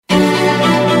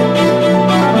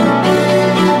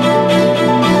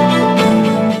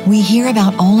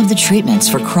about all of the treatments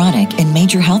for chronic and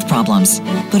major health problems,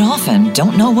 but often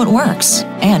don't know what works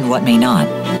and what may not.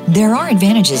 There are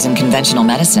advantages in conventional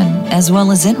medicine, as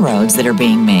well as inroads that are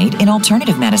being made in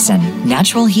alternative medicine,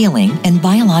 natural healing, and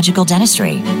biological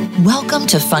dentistry. Welcome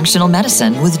to Functional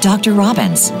Medicine with Dr.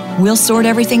 Robbins. We'll sort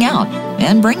everything out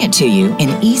and bring it to you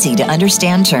in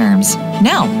easy-to-understand terms.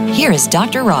 Now, here is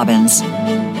Dr. Robbins.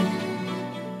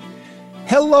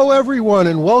 Hello, everyone,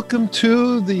 and welcome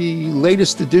to the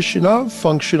latest edition of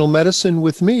Functional Medicine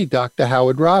with me, Dr.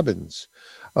 Howard Robbins.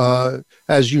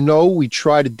 As you know, we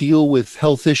try to deal with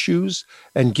health issues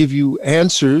and give you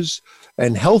answers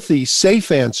and healthy,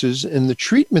 safe answers in the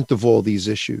treatment of all these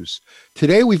issues.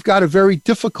 Today, we've got a very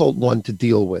difficult one to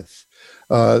deal with.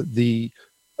 The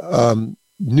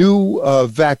new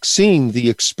vaccine, the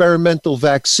experimental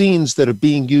vaccines that are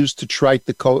being used to treat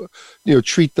and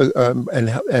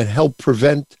help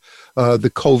prevent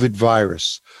the COVID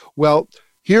virus. Well,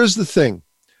 here's the thing.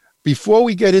 Before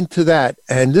we get into that,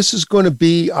 and this is going to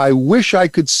be, I wish I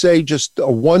could say just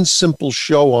one simple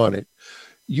show on it.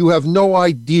 You have no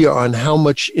idea on how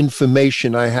much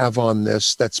information I have on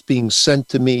this that's being sent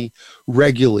to me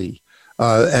regularly.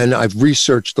 And I've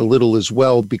researched a little as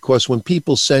well, because when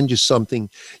people send you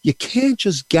something, you can't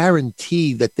just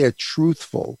guarantee that they're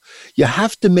truthful. You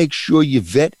have to make sure you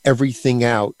vet everything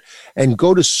out and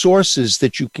go to sources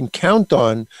that you can count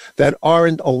on that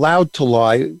aren't allowed to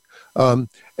lie.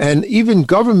 And even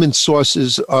government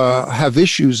sources have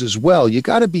issues as well. You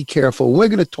got to be careful. We're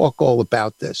going to talk all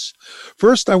about this.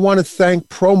 First, I want to thank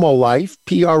PromoLife,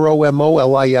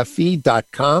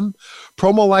 PROMOLIFE.com.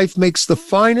 PromoLife makes the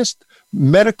finest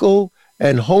medical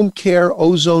and home care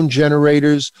ozone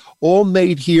generators, all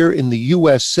made here in the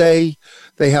USA.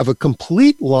 They have a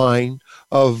complete line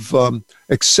of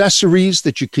accessories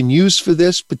that you can use for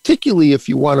this, particularly if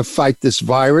you want to fight this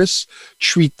virus,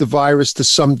 treat the virus to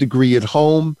some degree at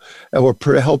home, or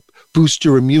help boost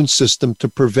your immune system to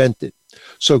prevent it.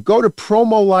 So go to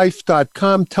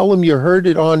promolife.com, tell them you heard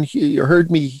it on here, you heard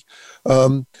me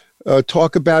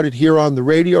talk about it here on the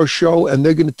radio show, and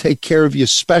they're going to take care of you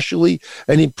specially,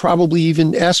 and probably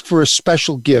even ask for a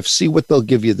special gift. See what they'll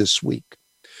give you this week.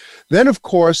 Then, of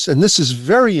course, and this is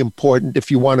very important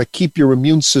if you want to keep your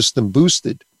immune system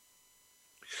boosted,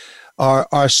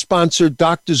 our sponsor,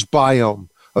 Doctor's Biome,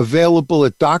 available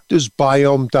at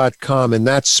doctorsbiome.com, and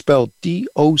that's spelled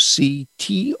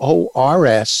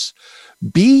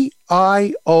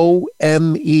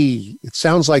DOCTORSBIOME. It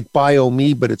sounds like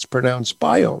biome, but it's pronounced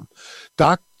biome.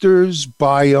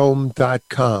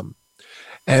 Doctorsbiome.com.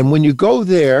 And when you go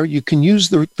there, you can use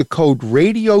the code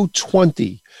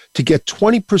RADIO20 to get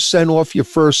 20% off your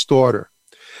first order.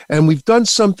 And we've done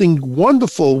something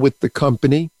wonderful with the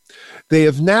company. They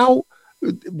have now,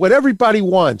 what everybody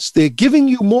wants, they're giving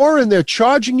you more and they're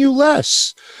charging you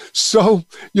less. So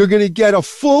you're going to get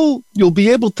you'll be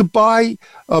able to buy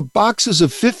boxes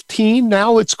of 15.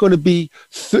 Now it's going to be,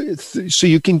 so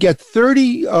you can get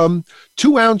 30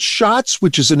 2-ounce shots,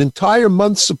 which is an entire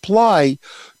month's supply,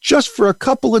 just for a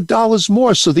couple of dollars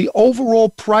more. So the overall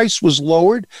price was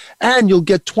lowered, and you'll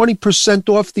get 20%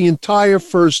 off the entire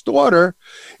first order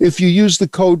if you use the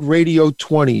code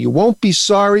RADIO20. You won't be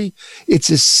sorry. It's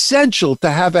essential to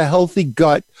have a healthy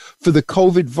gut for the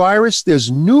COVID virus.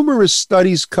 There's numerous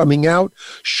studies coming out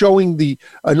showing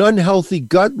an unhealthy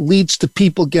gut leads to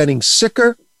people getting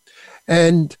sicker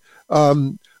and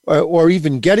or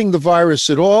even getting the virus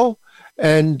at all.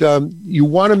 And you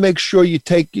want to make sure you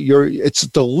take it's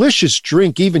a delicious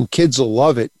drink. Even kids will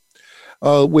love it.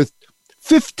 With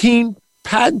 15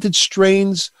 patented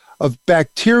strains of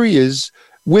bacterias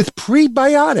with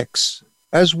prebiotics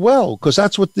as well, because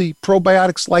that's what the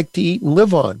probiotics like to eat and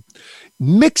live on.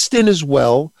 Mixed in as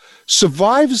well,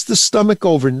 survives the stomach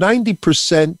over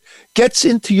 90%, gets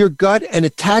into your gut and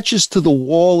attaches to the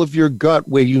wall of your gut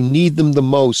where you need them the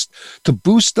most to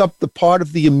boost up the part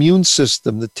of the immune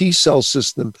system, the T cell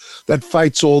system, that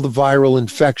fights all the viral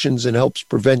infections and helps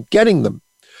prevent getting them.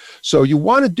 So you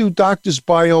want to do Doctor's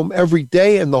Biome every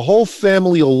day, and the whole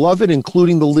family will love it,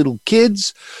 including the little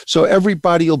kids, so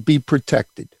everybody will be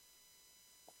protected.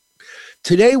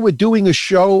 Today we're doing a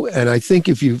show, and I think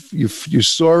if you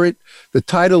saw it, the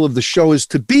title of the show is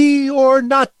To Be or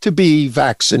Not to Be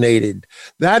Vaccinated.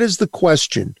 That is the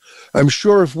question. I'm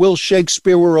sure if Will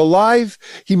Shakespeare were alive,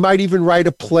 he might even write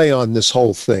a play on this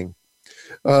whole thing.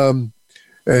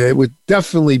 It would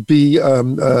definitely be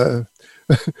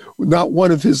not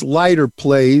one of his lighter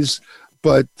plays,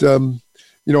 but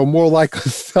more like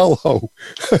Othello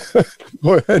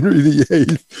or Henry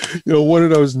VIII, one of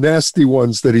those nasty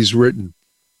ones that he's written.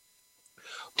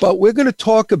 But we're going to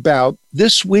talk about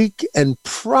this week and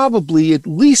probably at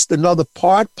least another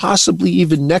part, possibly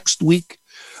even next week,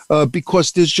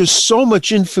 because there's just so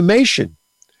much information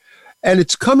and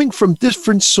it's coming from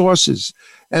different sources.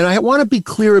 And I want to be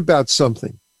clear about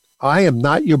something. I am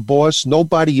not your boss.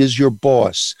 Nobody is your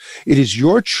boss. It is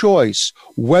your choice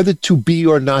whether to be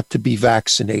or not to be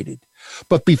vaccinated.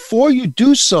 But before you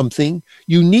do something,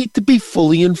 you need to be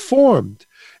fully informed.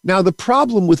 Now, the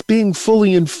problem with being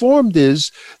fully informed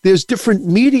is there's different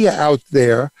media out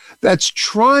there that's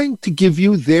trying to give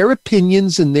you their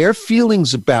opinions and their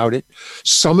feelings about it.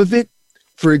 Some of it,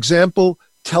 for example,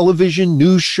 television,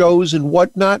 news shows and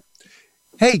whatnot.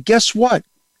 Hey, guess what?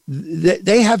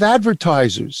 They have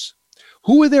advertisers.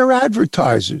 Who are their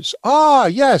advertisers? Ah,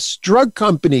 yes, drug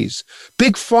companies,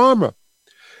 big pharma.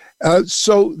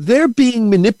 So they're being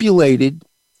manipulated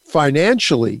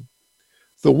financially.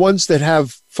 The ones that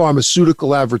have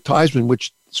pharmaceutical advertisement,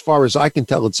 which as far as I can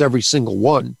tell, it's every single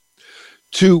one,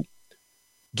 to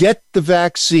get the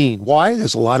vaccine. Why?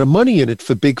 There's a lot of money in it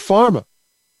for big pharma.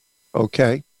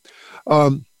 Okay.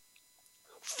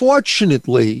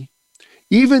 Fortunately,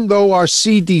 even though our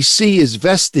CDC is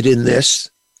vested in this,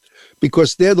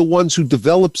 because they're the ones who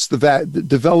developed the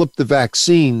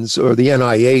vaccines, or the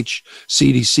NIH,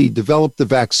 CDC developed the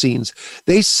vaccines,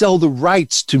 they sell the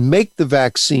rights to make the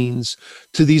vaccines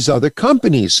to these other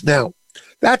companies. Now,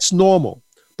 that's normal,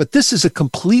 but this is a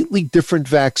completely different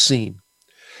vaccine.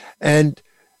 And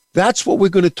that's what we're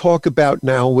going to talk about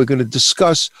now. We're going to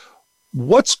discuss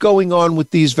what's going on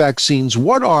with these vaccines,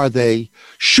 what are they,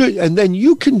 and then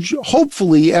you can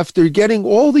hopefully, after getting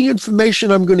all the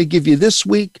information I'm going to give you this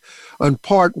week on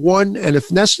part 1, and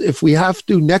if we have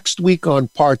to next week on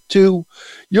part 2,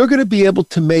 you're going to be able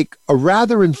to make a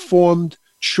rather informed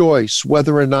choice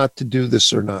whether or not to do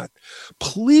this or not.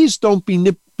 Please don't be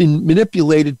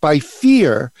manipulated by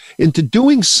fear into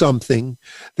doing something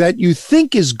that you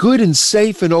think is good and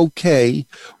safe and okay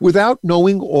without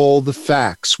knowing all the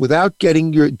facts, without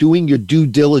doing your due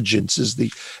diligence,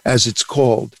 as it's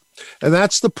called. And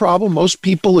that's the problem. Most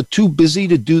people are too busy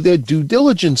to do their due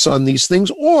diligence on these things,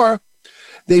 or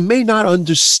they may not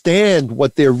understand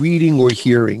what they're reading or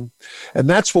hearing. And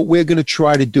that's what we're going to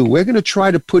try to do. We're going to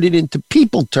try to put it into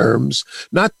people terms,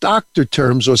 not doctor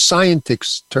terms or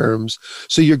scientist terms,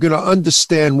 so you're going to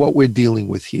understand what we're dealing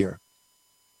with here.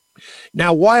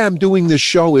 Now, why I'm doing this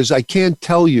show is I can't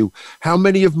tell you how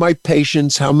many of my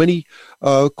patients, how many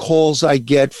calls I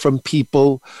get from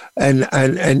people and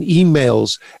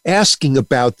emails asking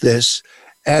about this,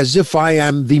 as if I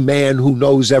am the man who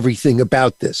knows everything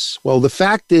about this. Well, the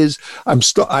fact is,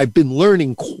 I've been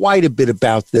learning quite a bit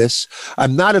about this.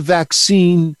 I'm not a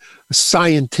vaccine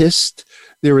scientist.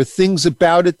 There are things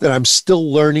about it that I'm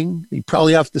still learning. You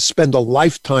probably have to spend a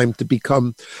lifetime to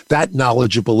become that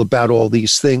knowledgeable about all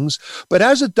these things. But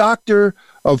as a doctor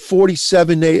of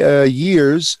 47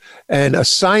 years and a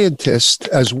scientist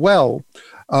as well,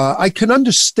 I can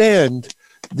understand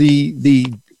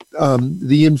the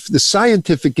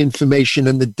scientific information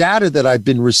and the data that I've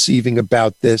been receiving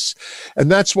about this.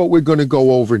 And that's what we're going to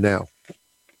go over now.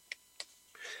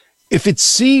 If it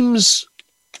seems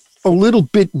a little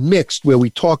bit mixed, where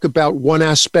we talk about one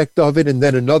aspect of it and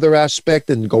then another aspect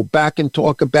and go back and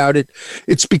talk about it,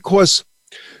 it's because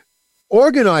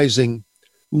organizing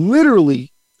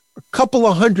literally a couple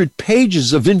of 100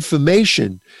 pages of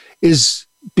information is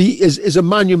a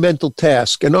monumental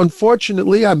task. And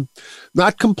unfortunately, I'm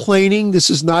not complaining. This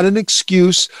is not an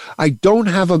excuse. I don't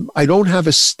have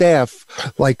a staff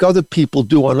like other people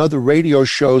do on other radio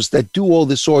shows that do all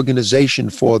this organization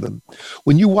for them.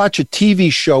 When you watch a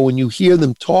TV show and you hear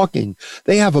them talking,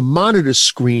 they have a monitor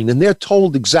screen and they're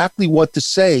told exactly what to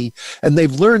say, and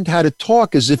they've learned how to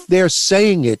talk as if they're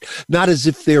saying it, not as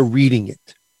if they're reading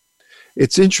it.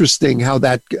 It's interesting how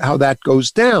that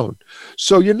goes down.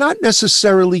 So you're not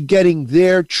necessarily getting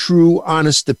their true,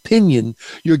 honest opinion.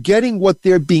 You're getting what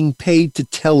they're being paid to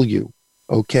tell you,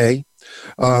 okay?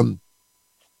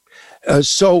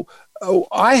 So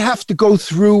I have to go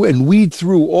through and weed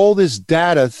through all this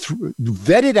data,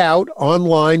 vet it out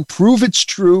online, prove it's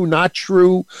true, not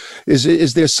true.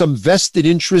 Is there some vested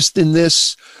interest in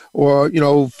this, or,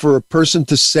 for a person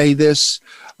to say this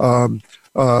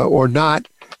or not?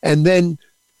 And then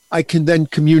I can then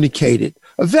communicate it.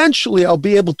 Eventually, I'll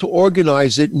be able to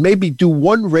organize it and maybe do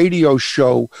one radio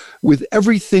show with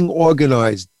everything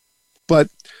organized. But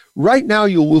right now,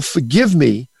 you will forgive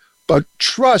me, but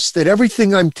trust that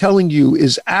everything I'm telling you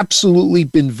is absolutely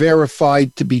been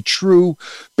verified to be true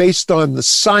based on the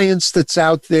science that's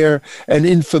out there and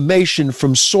information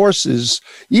from sources,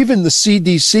 even the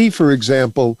CDC, for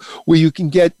example, where you can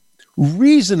get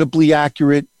reasonably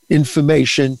accurate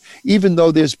information, even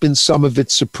though there's been some of it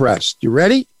suppressed. You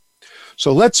ready?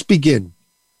 So let's begin.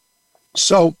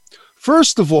 So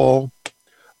first of all,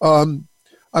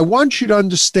 I want you to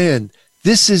understand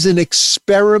this is an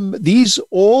experiment.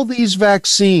 All these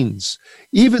vaccines,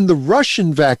 even the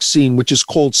Russian vaccine, which is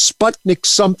called Sputnik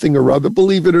something or other,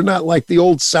 believe it or not, like the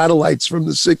old satellites from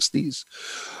the 60s,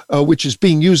 which is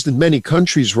being used in many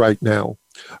countries right now.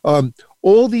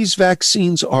 All these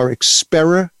vaccines are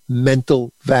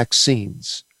experimental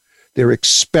vaccines. They're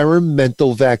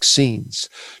experimental vaccines.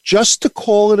 Just to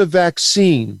call it a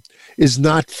vaccine is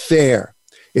not fair.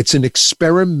 It's an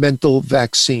experimental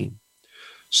vaccine.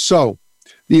 So,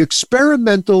 the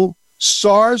experimental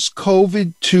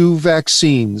SARS-CoV-2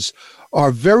 vaccines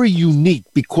are very unique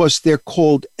because they're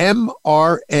called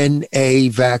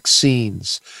mRNA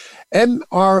vaccines.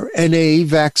 mRNA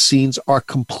vaccines are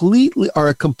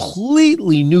a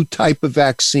completely new type of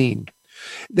vaccine.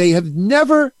 They have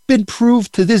never been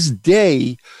proved to this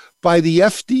day by the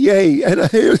FDA. And,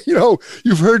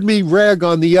 you've heard me rag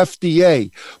on the FDA,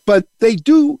 but they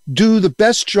do the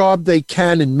best job they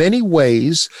can in many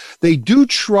ways. They do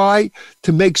try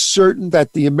to make certain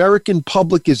that the American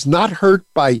public is not hurt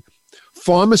by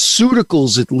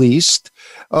pharmaceuticals, at least.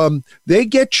 They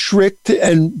get tricked,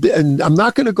 and I'm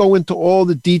not going to go into all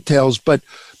the details, but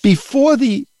before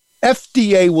the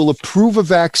FDA will approve a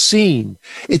vaccine,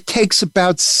 it takes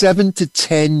about 7 to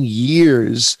 10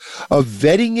 years of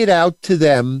vetting it out to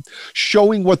them,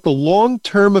 showing what the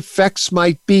long-term effects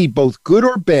might be, both good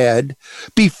or bad,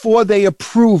 before they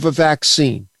approve a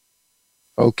vaccine.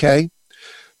 Okay?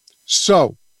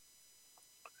 So,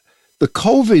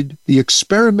 the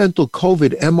experimental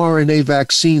COVID mRNA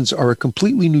vaccines are a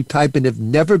completely new type and have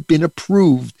never been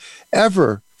approved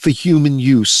ever for human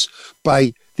use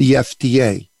by the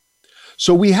FDA.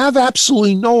 So we have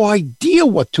absolutely no idea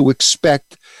what to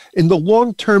expect in the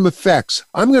long-term effects.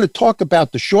 I'm going to talk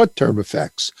about the short-term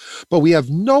effects, but we have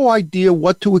no idea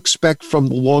what to expect from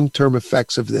the long-term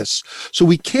effects of this. So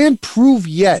we can't prove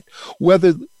yet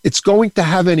whether it's going to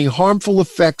have any harmful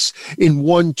effects in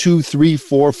 1, 2, 3,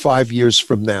 4, 5 years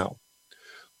from now.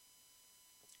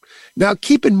 Now,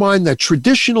 keep in mind that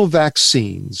traditional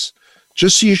vaccines,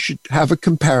 just so you should have a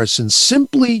comparison,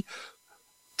 simply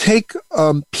take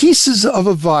pieces of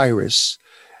a virus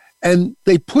and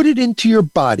they put it into your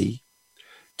body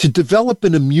to develop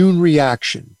an immune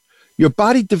reaction. Your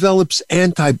body develops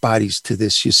antibodies to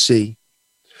this, you see.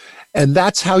 And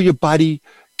that's how your body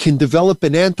can develop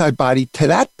an antibody to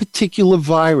that particular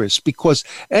virus, because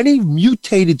any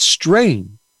mutated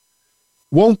strain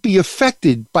won't be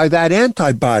affected by that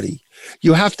antibody.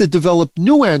 You have to develop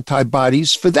new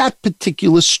antibodies for that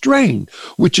particular strain,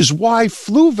 which is why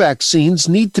flu vaccines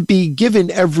need to be given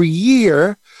every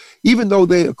year, even though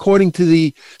they, according to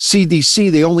the CDC,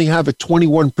 they only have a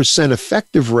 21%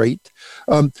 effective rate.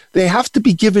 They have to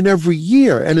be given every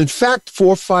year. And in fact, 4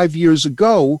 or 5 years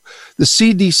ago, the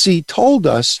CDC told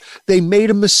us they made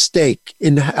a mistake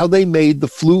in how they made the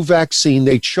flu vaccine.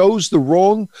 They chose the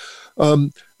wrong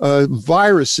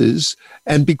viruses,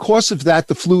 and because of that,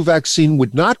 the flu vaccine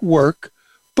would not work.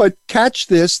 But catch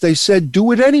this, they said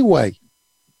do it anyway,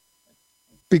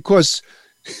 because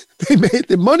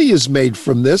the money is made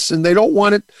from this, and they don't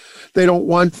want it. They don't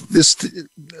want this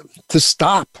to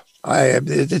stop.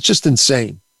 It's just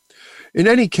insane. In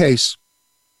any case,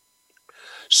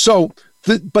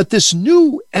 but this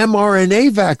new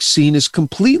mRNA vaccine is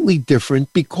completely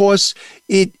different because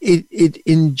they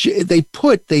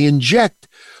inject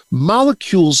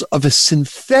molecules of a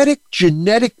synthetic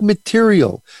genetic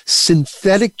material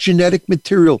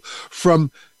from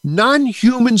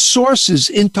non-human sources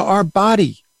into our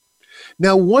body.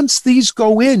 Now, once these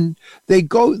go in,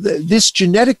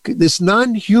 this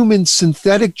non-human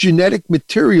synthetic genetic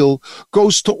material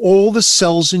goes to all the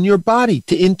cells in your body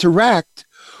to interact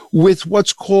with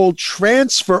what's called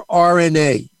transfer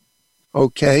RNA.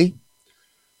 Okay?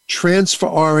 Transfer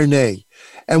RNA.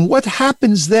 And what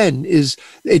happens then is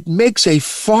it makes a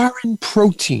foreign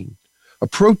protein. A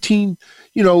protein,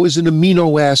 is an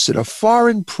amino acid, a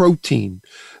foreign protein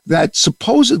that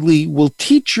supposedly will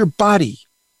teach your body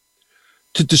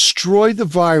to destroy the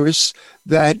virus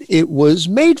that it was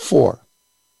made for.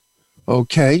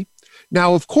 Okay?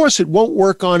 Now, of course, it won't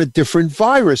work on a different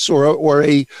virus or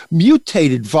a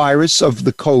mutated virus of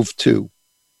the CoV-2.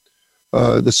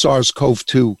 The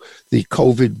SARS-CoV-2, the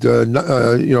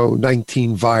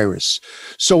COVID-19 virus.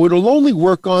 So it'll only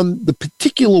work on the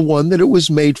particular one that it was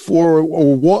made for,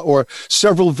 or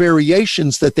several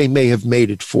variations that they may have made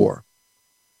it for.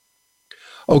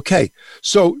 Okay,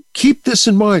 so keep this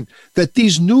in mind, that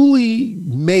these newly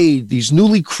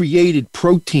created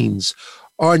proteins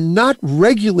are not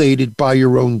regulated by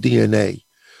your own DNA.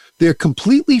 They're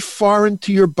completely foreign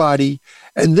to your body,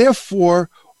 and therefore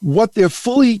what they're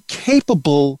fully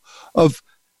capable of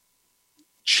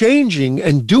changing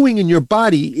and doing in your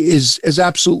body is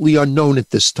absolutely unknown at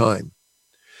this time.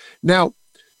 Now,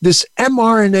 this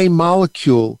mRNA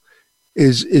molecule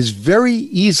is very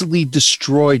easily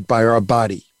destroyed by our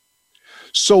body.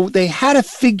 So they had to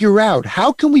figure out,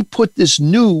 how can we put this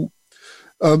new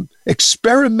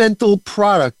experimental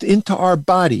product into our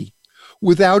body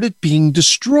without it being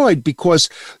destroyed? Because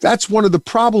that's one of the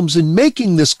problems in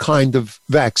making this kind of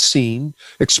vaccine,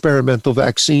 experimental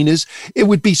vaccine, is it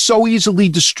would be so easily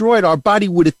destroyed. Our body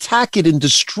would attack it and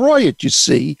destroy it, you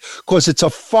see, because it's a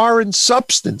foreign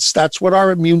substance. That's what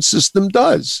our immune system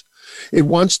does. It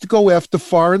wants to go after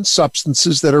foreign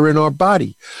substances that are in our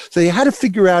body. So they had to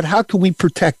figure out, how can we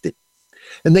protect it?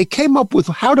 And they came up with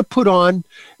how to put on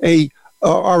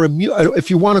our immune,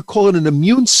 if you want to call it an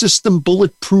immune system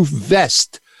bulletproof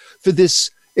vest for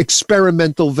this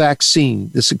experimental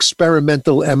vaccine, this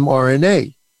experimental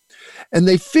mRNA. And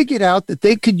they figured out that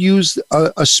they could use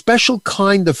a special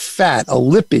kind of fat, a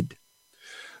lipid,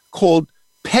 called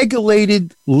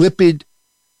pegylated lipid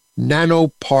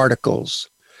nanoparticles.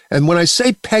 And when I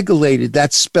say pegylated,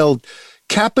 that's spelled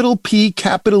capital P,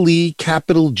 capital E,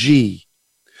 capital G.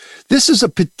 This is a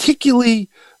particularly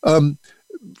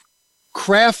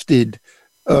crafted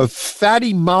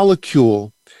fatty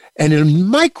molecule, and in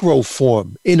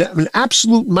microform, in an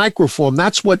absolute microform.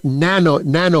 That's what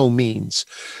nano means.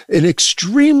 An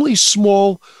extremely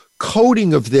small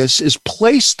coating of this is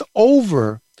placed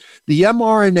over the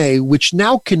mRNA, which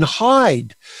now can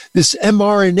hide this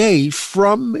mRNA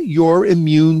from your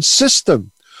immune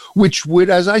system, which would,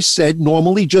 as I said,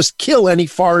 normally just kill any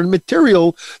foreign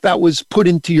material that was put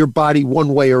into your body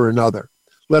one way or another,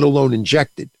 let alone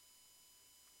injected.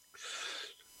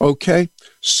 Okay,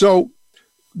 so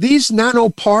these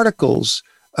nanoparticles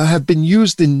have been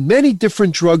used in many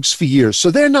different drugs for years,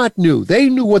 so they're not new. They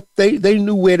knew what they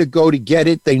knew where to go to get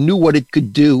it. They knew what it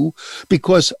could do,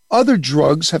 because other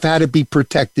drugs have had to be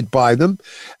protected by them,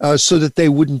 so that they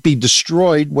wouldn't be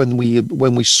destroyed when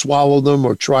we swallow them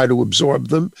or try to absorb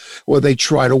them, or they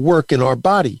try to work in our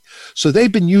body. So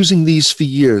they've been using these for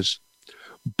years,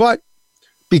 but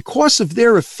because of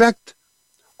their effect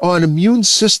on immune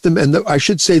system, and I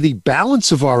should say the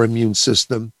balance of our immune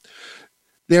system,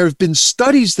 there have been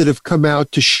studies that have come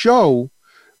out to show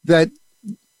that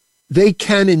they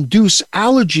can induce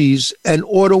allergies and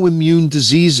autoimmune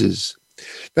diseases.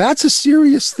 That's a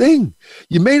serious thing.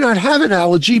 You may not have an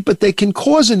allergy, but they can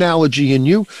cause an allergy in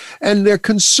you, and their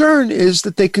concern is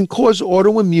that they can cause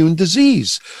autoimmune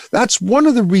disease. That's one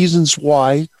of the reasons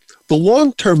why the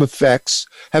long-term effects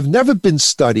have never been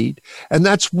studied, and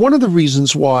that's one of the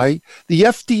reasons why the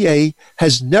FDA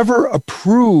has never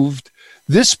approved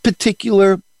this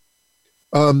particular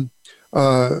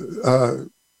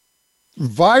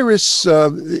virus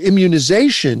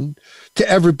immunization to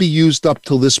ever be used up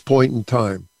till this point in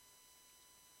time.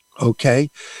 Okay.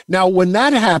 Now, when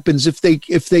that happens, if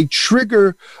they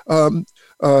trigger an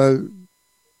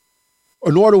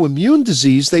autoimmune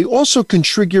disease, they also can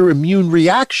trigger immune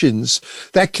reactions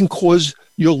that can cause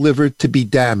your liver to be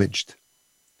damaged.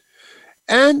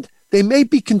 And they may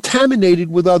be contaminated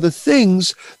with other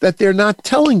things that they're not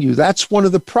telling you. That's one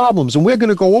of the problems. And we're going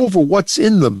to go over what's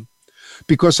in them,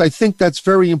 because I think that's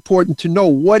very important to know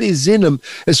what is in them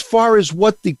as far as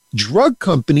what the drug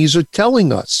companies are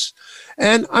telling us.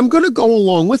 And I'm going to go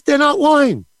along with, they're not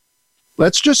lying.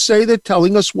 Let's just say they're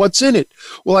telling us what's in it.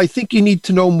 Well, I think you need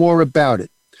to know more about it.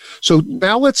 So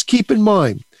now let's keep in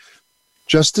mind,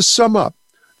 just to sum up,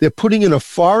 they're putting in a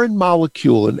foreign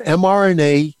molecule, an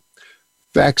mRNA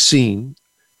vaccine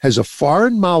has a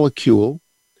foreign molecule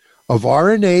of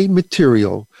RNA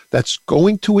material that's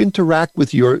going to interact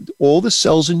with all the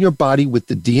cells in your body with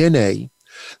the DNA.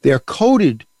 They're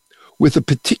coated with a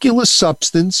particular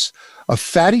substance, a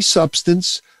fatty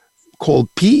substance called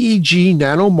PEG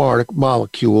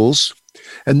nanomolecules,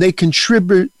 and they can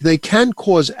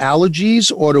cause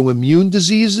allergies, autoimmune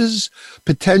diseases,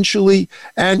 potentially,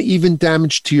 and even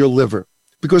damage to your liver,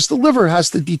 because the liver has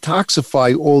to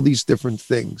detoxify all these different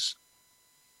things.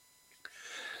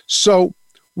 So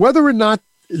whether or not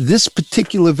this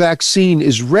particular vaccine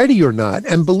is ready or not,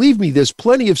 and believe me, there's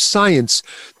plenty of science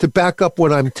to back up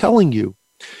what I'm telling you,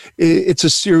 it's a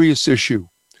serious issue.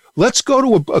 Let's go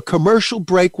to a commercial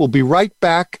break. We'll be right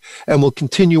back, and we'll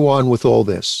continue on with all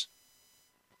this.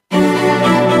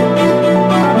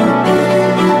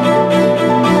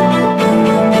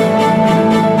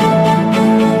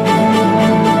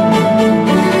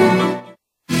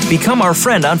 Become our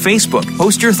friend on Facebook.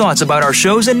 Post your thoughts about our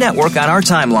shows and network on our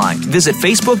timeline. Visit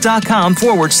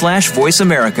facebook.com/Voice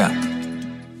America.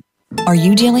 Are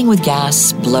you dealing with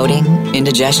gas, bloating,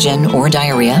 indigestion, or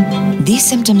diarrhea? These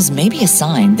symptoms may be a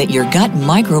sign that your gut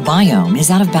microbiome is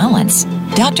out of balance.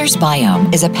 Doctor's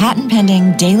Biome is a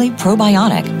patent-pending daily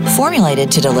probiotic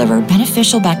formulated to deliver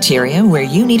beneficial bacteria where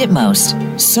you need it most.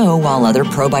 So while other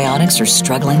probiotics are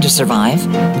struggling to survive,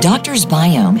 Doctor's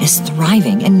Biome is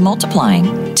thriving and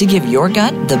multiplying to give your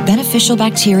gut the beneficial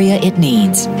bacteria it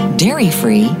needs.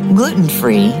 Dairy-free,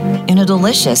 gluten-free, in a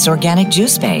delicious organic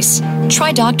juice base.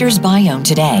 Try Doctor's Biome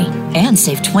today and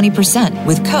save 20%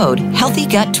 with code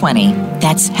HEALTHYGUT20.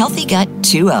 That's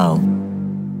HEALTHYGUT20.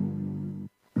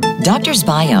 Doctor's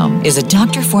Biome is a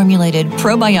doctor-formulated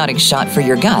probiotic shot for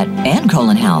your gut and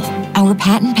colon health. Our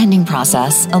patent-pending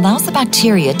process allows the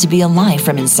bacteria to be alive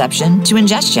from inception to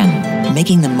ingestion,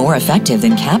 making them more effective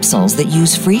than capsules that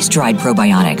use freeze-dried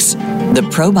probiotics. The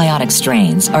probiotic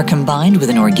strains are combined with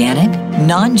an organic,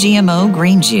 non-GMO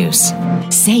green juice.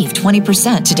 Save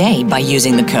 20% today by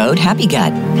using the code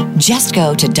HAPPYGUT. Just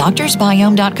go to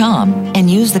doctorsbiome.com and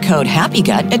use the code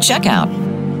HAPPYGUT at checkout.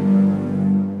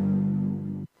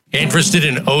 Interested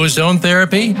in ozone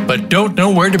therapy, but don't know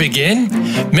where to begin?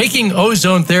 Making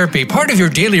ozone therapy part of your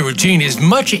daily routine is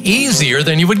much easier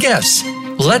than you would guess.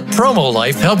 Let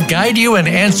PromoLife help guide you and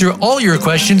answer all your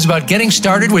questions about getting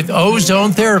started with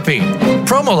ozone therapy.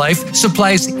 PromoLife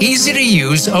supplies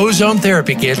easy-to-use ozone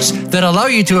therapy kits that allow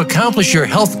you to accomplish your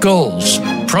health goals.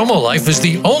 PromoLife is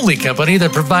the only company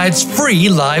that provides free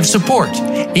live support,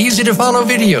 easy-to-follow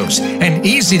videos, and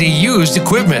easy-to-use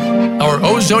equipment. Our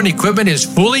ozone equipment is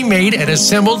fully made and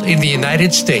assembled in the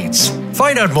United States.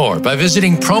 Find out more by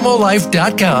visiting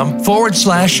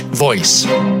promolife.com/voice.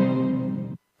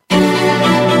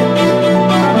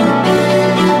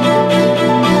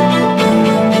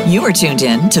 You are tuned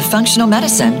in to Functional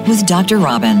Medicine with Dr.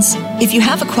 Robbins. If you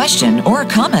have a question or a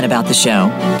comment about the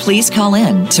show, please call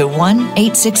in to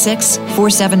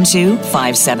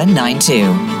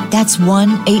 1-866-472-5792. That's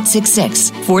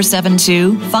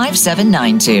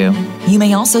 1-866-472-5792. You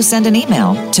may also send an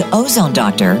email to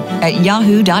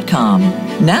ozonedoctor@yahoo.com.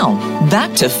 Now,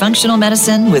 back to Functional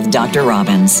Medicine with Dr.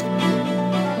 Robbins.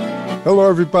 Hello,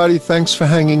 everybody. Thanks for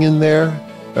hanging in there.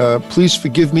 Please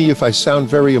forgive me if I sound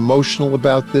very emotional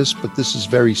about this, but this is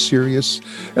very serious,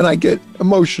 and I get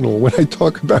emotional when I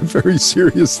talk about very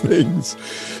serious things.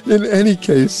 In any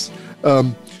case,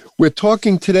 we're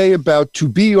talking today about to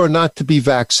be or not to be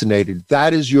vaccinated.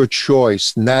 That is your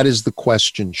choice, and that is the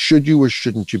question. Should you or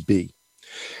shouldn't you be?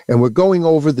 And we're going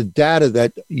over the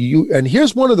data and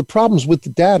here's one of the problems with the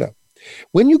data.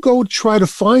 When you go try to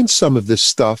find some of this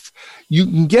stuff, you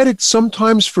can get it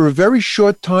sometimes for a very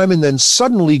short time, and then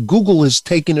suddenly Google has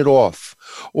taken it off,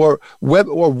 or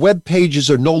web pages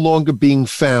are no longer being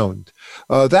found.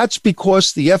 That's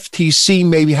because the FTC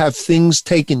may have things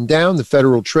taken down, the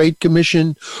Federal Trade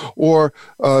Commission, or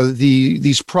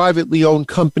these privately owned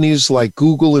companies like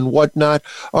Google and whatnot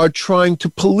are trying to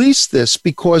police this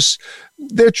because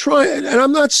they're trying, and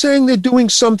I'm not saying they're doing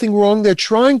something wrong, they're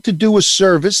trying to do a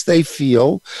service, they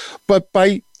feel, but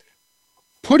by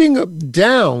putting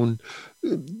down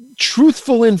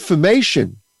truthful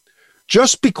information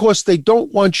just because they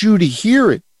don't want you to hear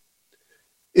it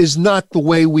is not the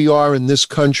way we are in this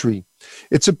country.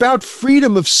 It's about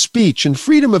freedom of speech, and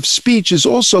freedom of speech is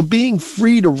also being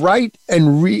free to write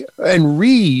and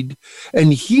read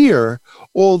and hear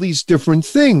all these different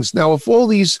things. Now, if all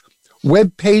these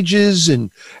web pages and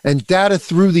data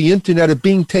through the internet are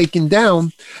being taken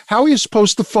down, how are you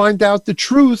supposed to find out the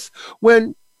truth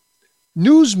when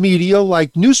news media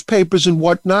like newspapers and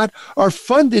whatnot are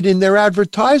funded in their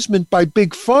advertisement by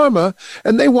big pharma,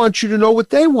 and they want you to know what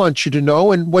they want you to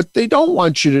know, and what they don't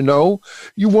want you to know,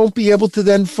 you won't be able to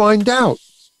then find out.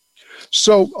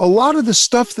 So a lot of the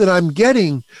stuff that I'm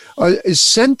getting is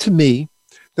sent to me.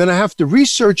 Then I have to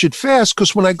research it fast,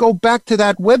 because when I go back to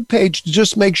that web page to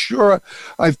just make sure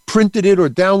I've printed it or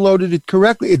downloaded it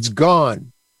correctly, it's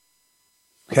gone.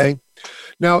 Okay?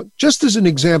 Now, just as an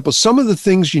example, some of the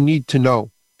things you need to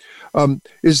know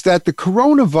is that the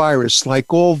coronavirus,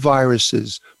 like all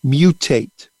viruses,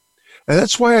 mutate. And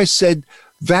that's why I said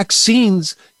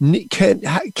vaccines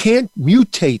can't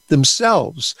mutate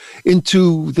themselves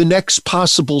into the next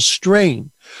possible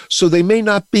strain. So they may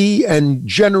not be, and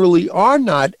generally are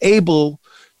not, able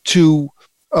to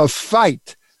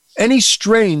fight any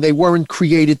strain they weren't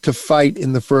created to fight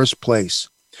in the first place.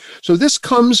 So this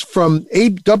comes from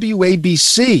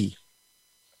WABC,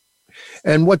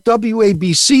 And what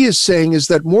WABC is saying is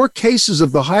that more cases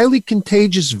of the highly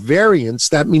contagious variants,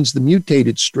 that means the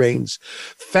mutated strains,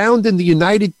 found in the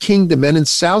United Kingdom and in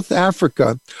South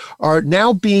Africa are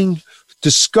now being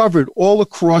discovered all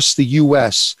across the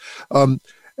U.S.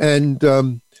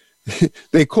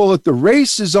 They call it the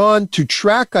race is on to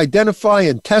track, identify,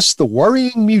 and test the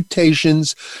worrying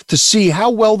mutations to see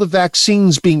how well the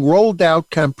vaccines being rolled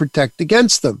out can protect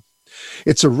against them.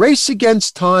 It's a race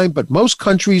against time, but most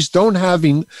countries don't have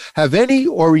any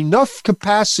or enough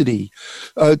capacity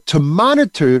to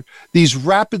monitor these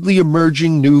rapidly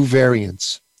emerging new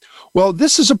variants. Well,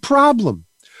 this is a problem.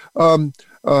 The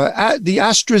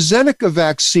AstraZeneca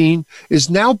vaccine is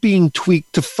now being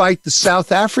tweaked to fight the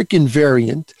South African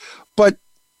variant, but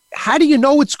how do you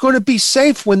know it's going to be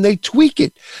safe when they tweak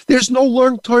it? There's no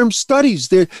long-term studies.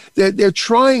 They're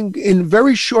trying in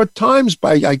very short times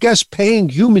by, I guess, paying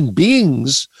human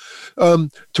beings to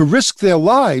risk their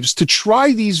lives to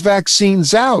try these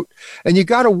vaccines out. And you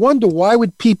got to wonder, why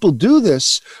would people do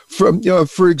this?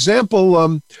 For example,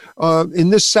 in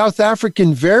this South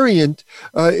African variant,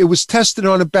 it was tested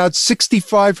on about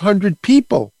 6,500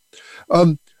 people.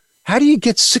 How do you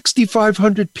get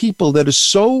 6,500 people that are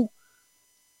so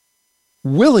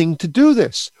willing to do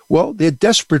this? Well, they're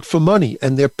desperate for money,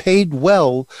 and they're paid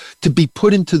well to be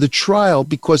put into the trial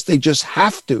because they just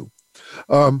have to.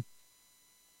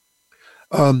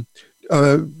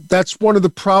 That's one of the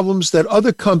problems that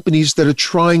other companies that are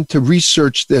trying to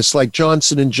research this, like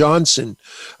Johnson & Johnson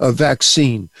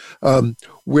vaccine,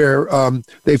 where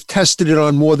they've tested it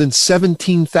on more than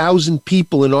 17,000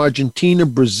 people in Argentina,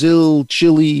 Brazil,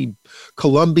 Chile,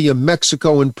 Colombia,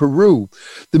 Mexico, and Peru.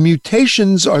 The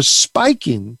mutations are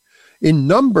spiking in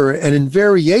number and in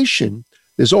variation.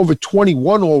 There's over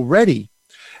 21 already.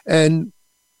 And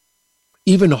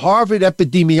even Harvard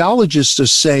epidemiologists are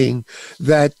saying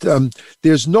that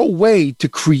there's no way to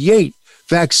create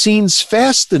vaccines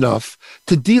fast enough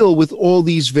to deal with all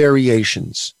these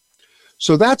variations.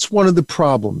 So that's one of the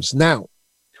problems. Now,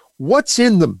 what's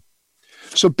in them?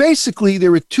 So basically,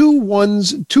 there are two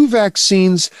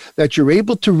vaccines that you're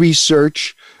able to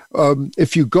research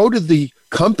if you go to the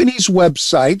company's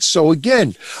website. So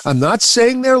again, I'm not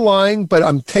saying they're lying, but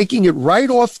I'm taking it right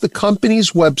off the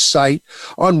company's website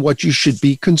on what you should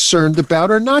be concerned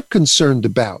about or not concerned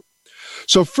about.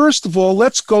 So first of all,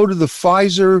 let's go to the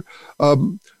Pfizer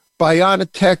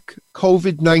BioNTech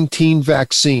COVID-19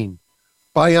 vaccine.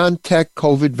 BioNTech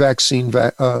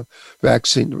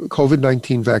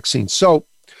COVID-19 vaccine. So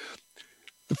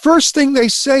the first thing they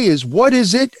say is, what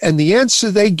is it? And the answer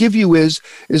they give you is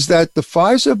that the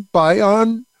Pfizer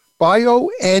BioNTech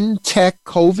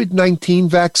COVID-19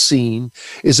 vaccine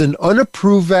is an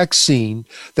unapproved vaccine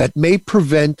that may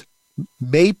prevent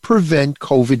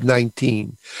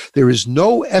COVID-19. There is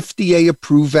no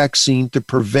FDA-approved vaccine to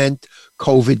prevent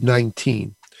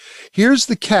COVID-19. Here's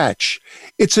the catch.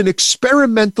 It's an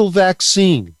experimental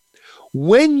vaccine.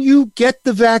 When you get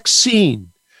the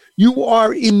vaccine, you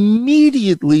are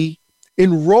immediately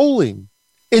enrolling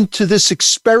into this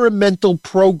experimental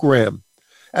program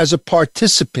as a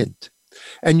participant.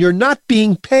 And you're not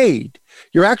being paid.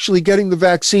 You're actually getting the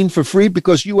vaccine for free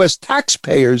because U.S.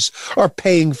 taxpayers are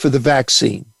paying for the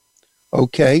vaccine.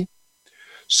 Okay?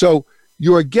 So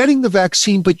you are getting the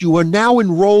vaccine, but you are now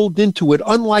enrolled into it.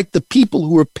 Unlike the people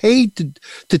who are paid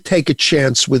to take a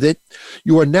chance with it,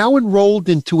 you are now enrolled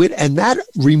into it, and that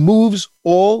removes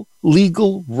all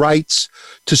legal rights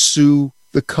to sue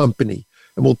the company.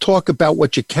 And we'll talk about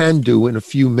what you can do in a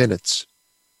few minutes.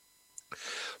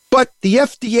 But the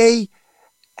FDA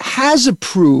has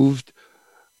approved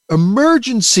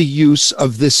emergency use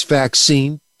of this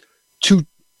vaccine to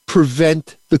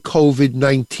prevent the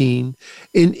COVID-19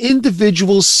 in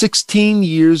individuals 16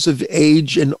 years of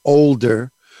age and older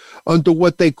under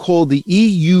what they call the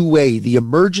EUA, the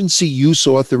Emergency Use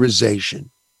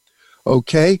Authorization.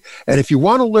 Okay? And if you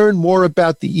want to learn more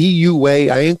about the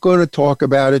EUA, I ain't going to talk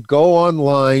about it. Go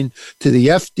online to the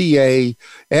FDA,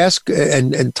 ask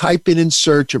and type in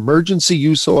search Emergency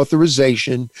Use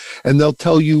Authorization, and they'll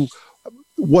tell you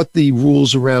what the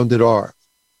rules around it are.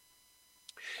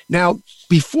 Now,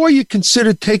 before you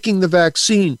consider taking the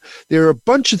vaccine, there are a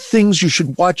bunch of things you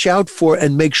should watch out for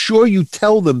and make sure you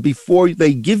tell them before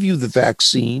they give you the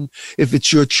vaccine, if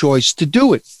it's your choice to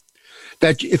do it.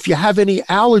 That if you have any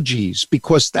allergies,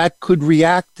 because that could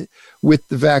react with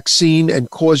the vaccine and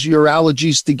cause your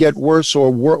allergies to get worse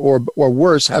or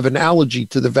worse, have an allergy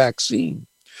to the vaccine.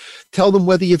 Tell them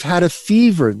whether you've had a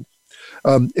fever,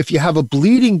 if you have a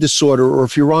bleeding disorder, or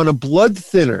if you're on a blood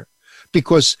thinner,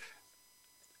 because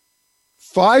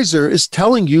Pfizer is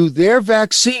telling you their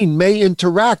vaccine may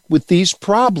interact with these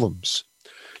problems.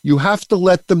 You have to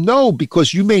let them know,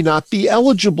 because you may not be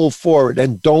eligible for it,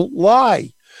 and don't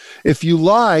lie. If you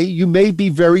lie, you may be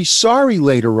very sorry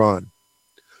later on.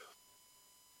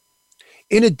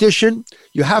 In addition,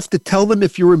 you have to tell them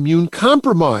if you're immune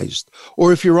compromised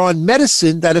or if you're on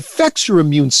medicine that affects your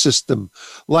immune system,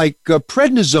 like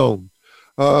prednisone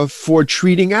for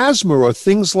treating asthma or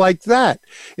things like that.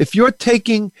 If you're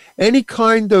taking any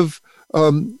kind of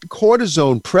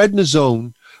cortisone,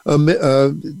 prednisone,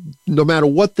 no matter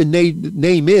what the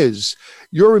name is,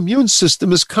 your immune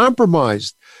system is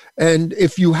compromised. And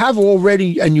if you have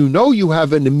already, and you know you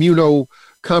have an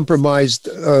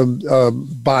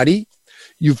immunocompromised body,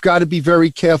 you've got to be very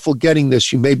careful getting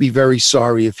this. You may be very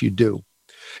sorry if you do.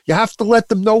 You have to let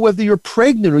them know whether you're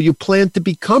pregnant or you plan to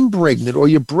become pregnant or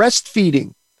you're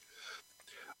breastfeeding.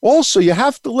 Also, you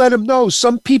have to let them know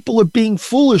some people are being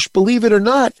foolish, believe it or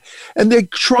not, and they're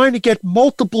trying to get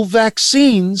multiple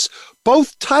vaccines,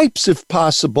 both types if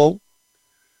possible,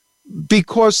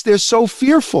 because they're so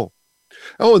fearful.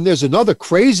 Oh, and there's another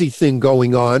crazy thing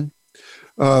going on.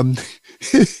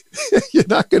 You're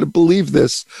not going to believe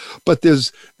this, but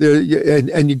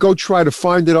and you go try to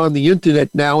find it on the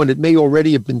internet now, and it may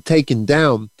already have been taken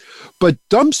down, but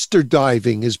dumpster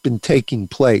diving has been taking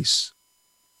place.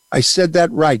 I said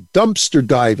that right, dumpster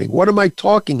diving. What am I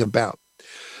talking about?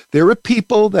 There are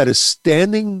people that are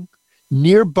standing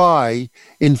nearby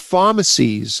in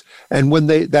pharmacies, and when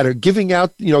that are giving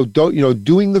out,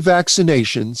 doing the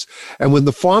vaccinations, and when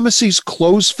the pharmacies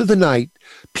close for the night,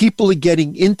 people are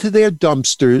getting into their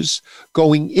dumpsters,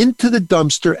 going into the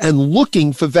dumpster and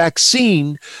looking for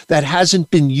vaccine that hasn't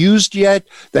been used yet,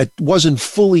 that wasn't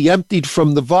fully emptied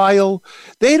from the vial.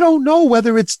 They don't know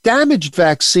whether it's damaged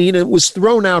vaccine and it was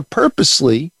thrown out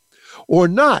purposely or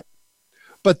not.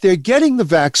 But they're getting the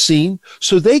vaccine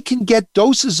so they can get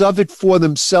doses of it for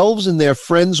themselves and their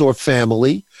friends or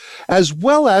family, as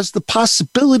well as the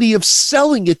possibility of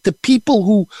selling it to people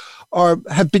who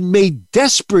have been made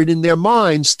desperate in their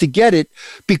minds to get it,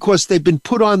 because they've been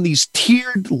put on these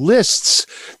tiered lists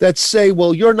that say,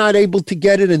 well, you're not able to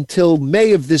get it until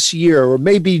May of this year, or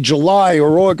maybe July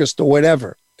or August or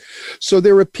whatever. So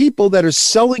there are people that are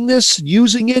selling this,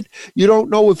 using it. You don't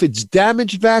know if it's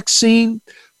damaged vaccine.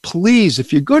 Please,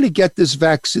 if you're going to get this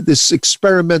vaccine, this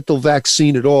experimental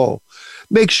vaccine at all,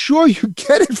 make sure you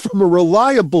get it from a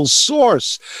reliable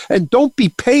source, and don't be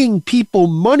paying people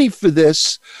money for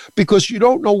this because you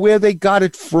don't know where they got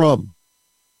it from.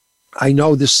 I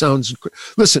know this sounds,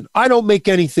 listen, I don't make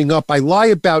anything up. I lie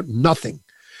about nothing.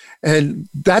 And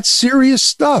that's serious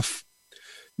stuff.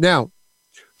 Now,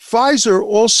 Pfizer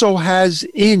also has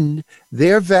in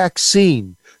their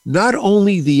vaccine not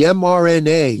only the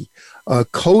mRNA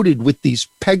coated with these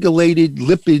pegylated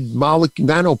lipid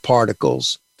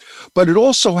nanoparticles, but it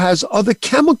also has other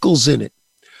chemicals in it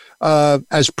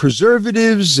as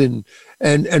preservatives and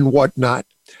whatnot.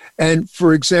 And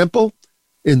for example,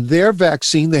 in their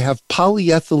vaccine, they have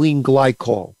polyethylene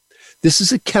glycol. This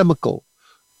is a chemical.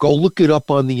 Go look it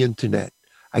up on the internet.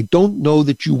 I don't know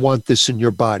that you want this in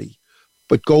your body,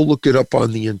 but go look it up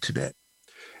on the internet.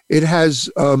 It has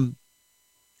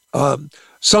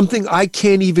something I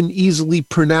can't even easily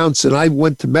pronounce, and I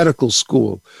went to medical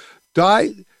school.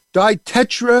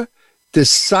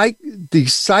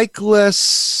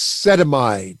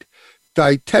 Ditetracyclacetamide.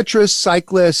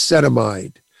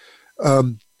 Ditetracyclacetamide.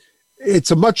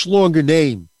 It's a much longer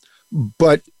name,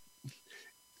 but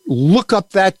look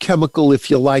up that chemical if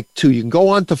you like to. You can go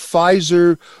on to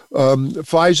Pfizer's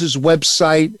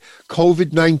website,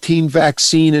 COVID-19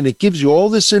 vaccine, and it gives you all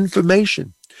this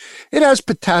information. It has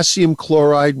potassium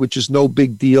chloride, which is no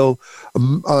big deal,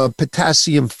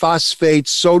 potassium phosphate,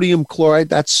 sodium chloride,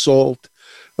 that's salt,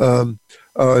 a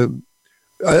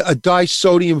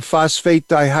disodium phosphate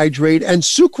dihydrate, and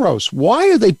sucrose. Why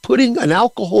are they putting an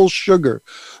alcohol sugar,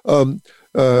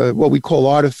 what we call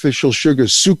artificial sugar,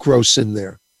 sucrose in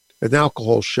there, an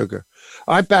alcohol sugar?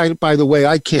 By the way,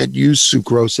 I can't use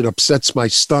sucrose. It upsets my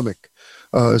stomach.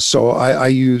 So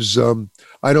I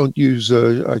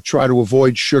try to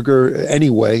avoid sugar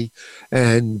anyway,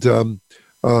 and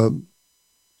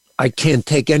I can't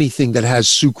take anything that has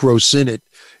sucrose in it.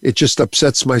 It just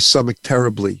upsets my stomach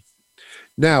terribly.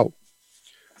 Now,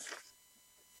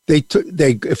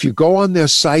 if you go on their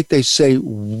site, they say,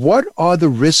 what are the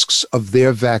risks of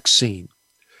their vaccine?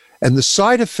 And the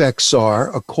side effects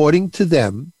are, according to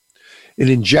them, an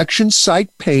injection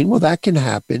site pain, well, that can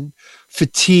happen,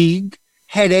 fatigue,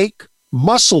 headache,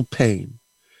 muscle pain,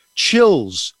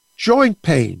 chills, joint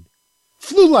pain,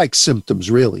 flu-like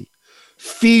symptoms, really,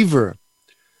 fever,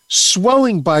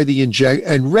 swelling by the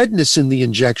and redness in the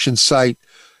injection site,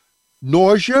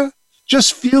 nausea,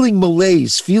 just feeling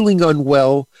malaise, feeling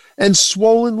unwell, and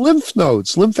swollen lymph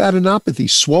nodes, lymphadenopathy,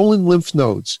 swollen lymph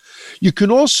nodes. You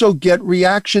can also get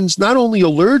reactions, not only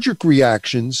allergic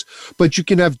reactions, but you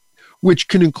can have, which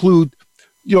can include,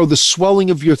 the swelling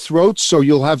of your throat. So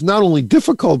you'll have not only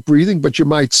difficult breathing, but you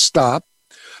might stop.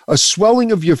 A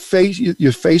swelling of your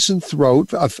face and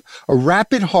throat, a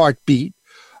rapid heartbeat,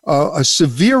 a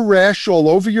severe rash all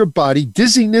over your body,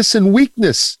 dizziness and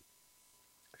weakness.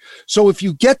 So if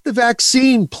you get the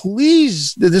vaccine,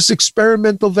 please, this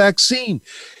experimental vaccine,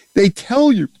 they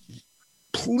tell you,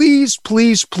 please,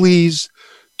 please, please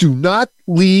do not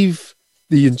leave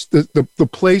the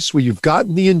place where you've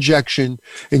gotten the injection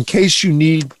in case you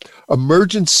need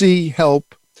emergency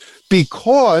help,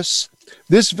 because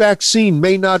this vaccine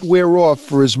may not wear off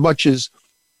for as much as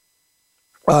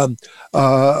an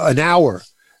hour.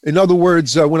 In other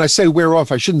words, when I say wear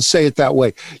off, I shouldn't say it that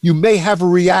way. You may have a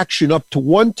reaction up to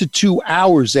 1 to 2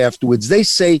 hours afterwards. They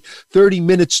say 30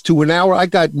 minutes to an hour. I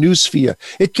got news for you.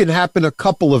 It can happen a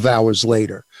couple of hours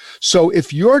later. So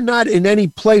if you're not in any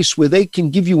place where they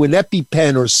can give you an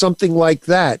EpiPen or something like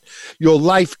that, your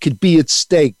life could be at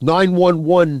stake.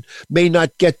 911 may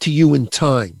not get to you in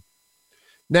time.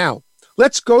 Now,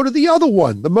 let's go to the other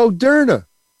one, the Moderna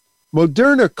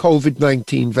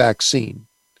COVID-19 vaccine.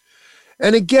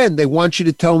 And again, they want you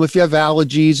to tell them if you have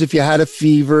allergies, if you had a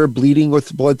fever, bleeding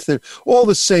with blood thinner, all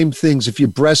the same things. If you're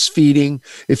breastfeeding,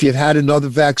 if you've had another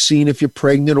vaccine, if you're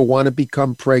pregnant or want to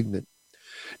become pregnant.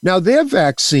 Now, their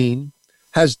vaccine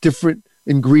has different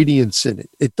ingredients in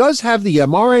it. It does have the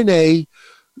mRNA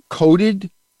coated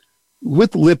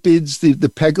with lipids, the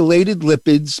pegylated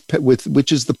lipids,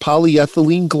 which is the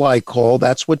polyethylene glycol.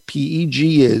 That's what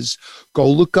PEG is. Go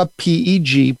look up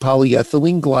PEG,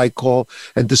 polyethylene glycol,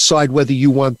 and decide whether you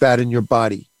want that in your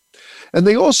body. And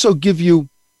they also give you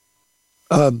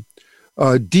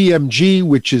DMG,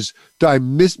 which is I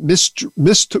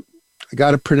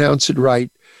got to pronounce it right,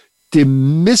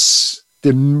 Demistrol.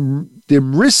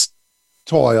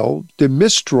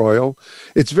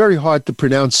 It's very hard to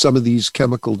pronounce some of these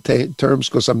chemical terms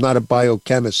because I'm not a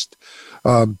biochemist,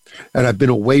 and I've been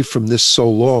away from this so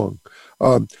long.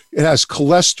 It has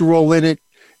cholesterol in it.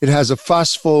 It has a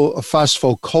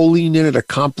phosphocholine in it, a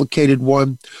complicated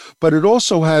one, but it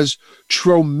also has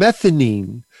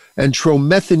tromethanine and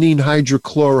tromethanine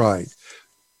hydrochloride.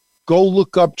 Go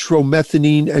look up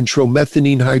tromethanine and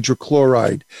tromethanine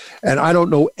hydrochloride. And I don't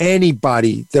know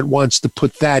anybody that wants to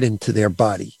put that into their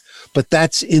body, but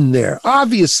that's in there,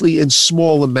 obviously in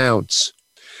small amounts.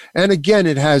 And again,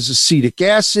 it has acetic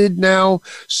acid now,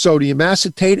 sodium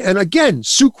acetate, and again,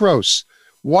 sucrose.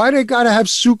 Why they got to have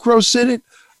sucrose in it?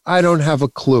 I don't have a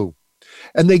clue.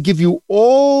 And they give you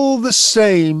all the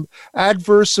same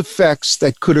adverse effects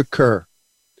that could occur.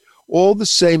 All the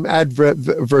same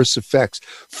adverse effects,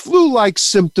 flu-like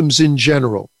symptoms in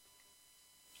general.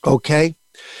 Okay?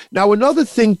 Now, another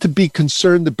thing to be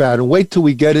concerned about, and wait till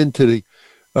we get into the,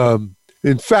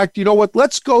 in fact, you know what?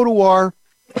 Let's go to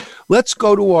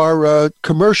our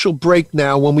commercial break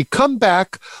now. When we come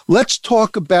back, let's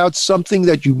talk about something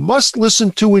that you must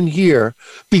listen to and hear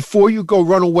before you go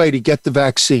run away to get the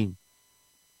vaccine.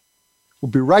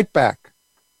 We'll be right back.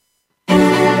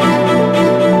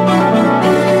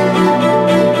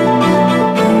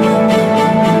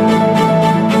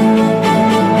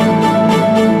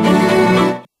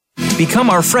 Become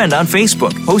our friend on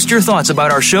Facebook. Post your thoughts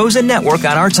about our shows and network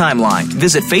on our timeline.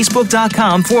 Visit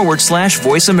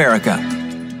Facebook.com/Voice America.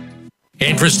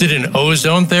 Interested in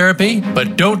ozone therapy,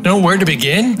 but don't know where to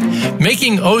begin?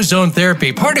 Making ozone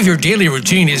therapy part of your daily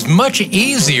routine is much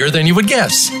easier than you would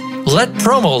guess. Let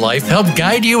PromoLife help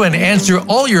guide you and answer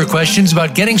all your questions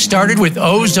about getting started with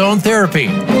ozone therapy.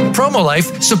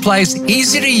 PromoLife supplies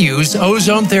easy-to-use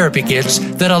ozone therapy kits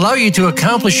that allow you to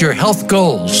accomplish your health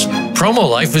goals.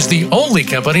 PromoLife is the only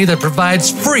company that provides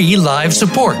free live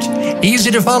support,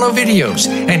 easy-to-follow videos,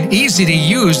 and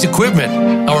easy-to-use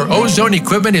equipment. Our ozone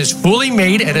equipment is fully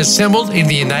made and assembled in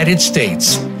the United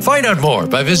States. Find out more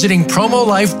by visiting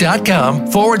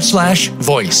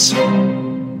promolife.com/voice.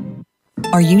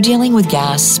 Are you dealing with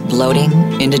gas, bloating,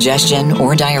 indigestion,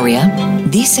 or diarrhea?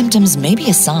 These symptoms may be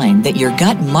a sign that your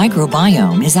gut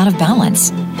microbiome is out of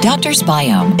balance. Doctor's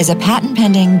Biome is a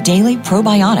patent-pending daily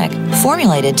probiotic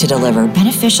formulated to deliver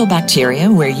beneficial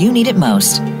bacteria where you need it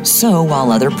most. So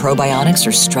while other probiotics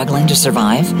are struggling to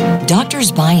survive,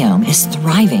 Doctor's Biome is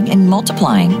thriving and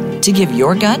multiplying to give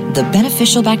your gut the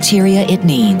beneficial bacteria it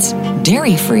needs.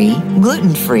 Dairy-free,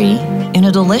 gluten-free, in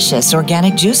a delicious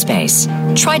organic juice base.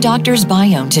 Try Doctor's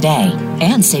Biome today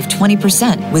and save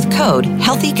 20% with code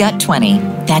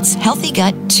HEALTHYGUT20. That's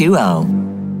HEALTHYGUT20.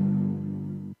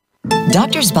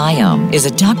 Doctor's Biome is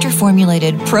a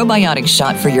doctor-formulated probiotic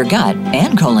shot for your gut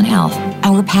and colon health.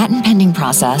 Our patent-pending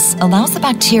process allows the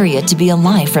bacteria to be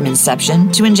alive from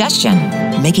inception to ingestion,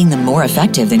 making them more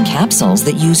effective than capsules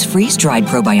that use freeze-dried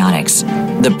probiotics.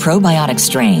 The probiotic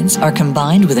strains are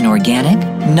combined with an organic,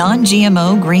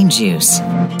 non-GMO green juice.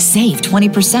 Save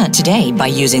 20% today by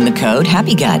using the code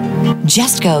HAPPYGUT.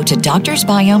 Just go to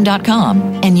doctorsbiome.com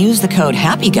and use the code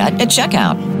HAPPYGUT at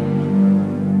checkout.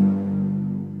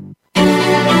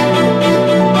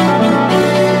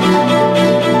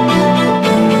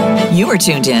 You are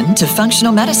tuned in to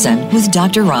Functional Medicine with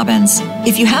Dr. Robbins.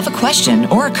 If you have a question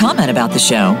or a comment about the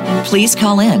show, please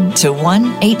call in to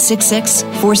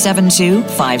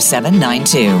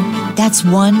 1-866-472-5792. That's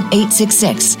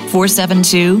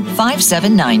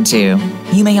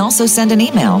 1-866-472-5792. You may also send an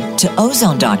email to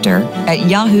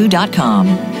ozonedoctor@yahoo.com.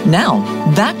 Now,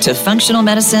 back to Functional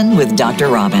Medicine with Dr.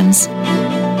 Robbins.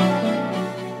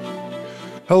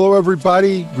 Hello,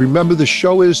 everybody. Remember, the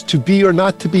show is to be or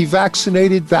not to be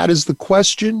vaccinated. That is the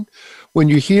question. When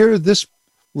you hear this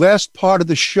last part of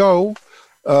the show,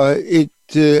 it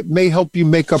may help you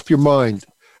make up your mind.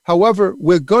 However,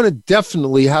 we're going to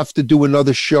definitely have to do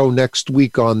another show next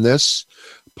week on this,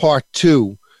 part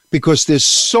 2, because there's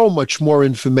so much more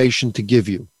information to give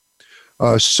you.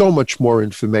 So much more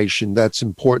information that's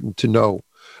important to know.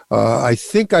 I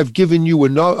think I've given you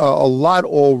a lot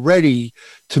already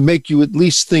to make you at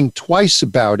least think twice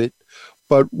about it,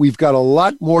 but we've got a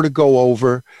lot more to go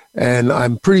over, and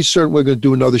I'm pretty certain we're going to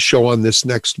do another show on this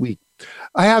next week.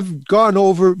 I have gone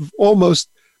over almost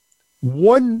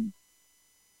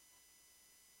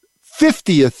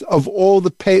 1/50th of all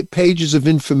the pages of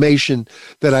information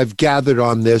that I've gathered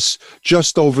on this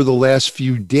just over the last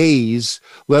few days,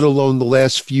 let alone the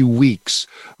last few weeks,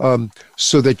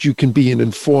 so that you can be an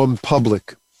informed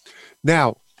public.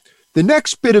 Now, the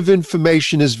next bit of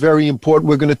information is very important.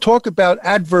 We're going to talk about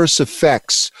adverse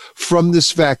effects from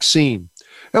this vaccine.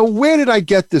 Now, where did I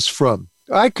get this from?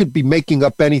 I could be making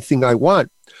up anything I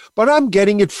want, but I'm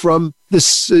getting it from the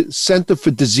Center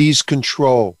for Disease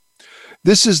Control.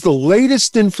 This is the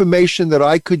latest information that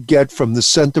I could get from the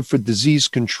Center for Disease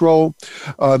Control,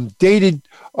 dated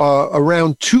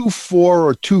around 2/4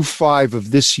 or 2/5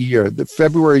 of this year, the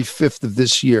February 5th of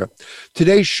this year.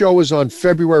 Today's show is on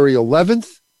February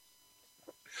 11th.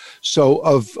 So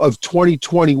of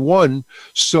 2021.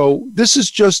 So this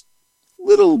is just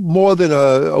little more than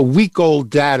a week old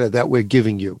data that we're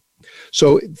giving you.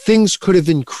 So things could have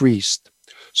increased.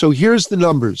 So here's the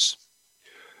numbers.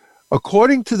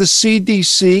 According to the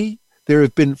CDC, there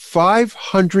have been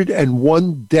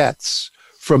 501 deaths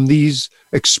from these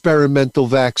experimental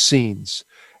vaccines.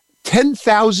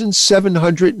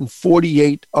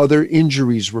 10,748 other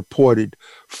injuries reported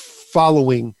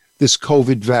following this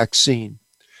COVID vaccine.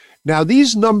 Now,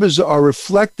 these numbers are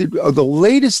reflected of the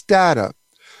latest data.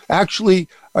 Actually,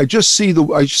 I see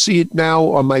it now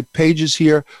on my pages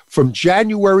here from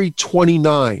January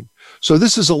 29. So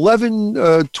this is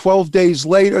 12 days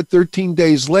later, 13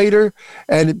 days later,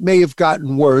 and it may have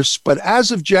gotten worse. But as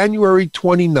of January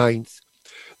 29th,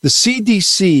 the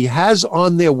CDC has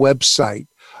on their website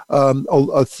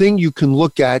a thing you can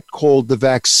look at called the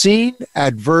Vaccine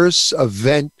Adverse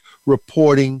Event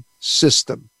Reporting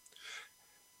System.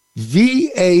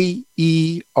 VAERS,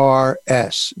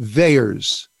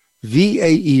 VAERS,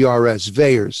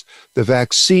 VAERS, the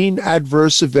Vaccine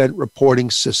Adverse Event Reporting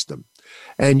System.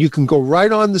 And you can go right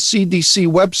on the CDC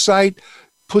website,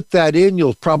 put that in,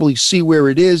 you'll probably see where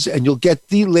it is, and you'll get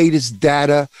the latest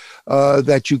data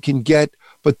that you can get.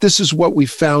 But this is what we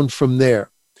found from there.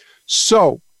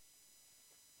 So,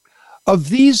 of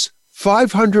these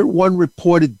 501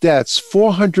 reported deaths,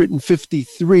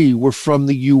 453 were from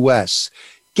the U.S.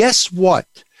 Guess what?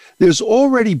 There's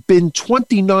already been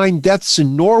 29 deaths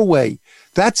in Norway.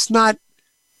 That's not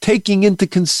taking into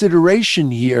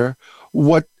consideration here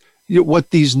what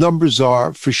these numbers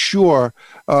are for sure,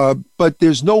 but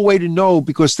there's no way to know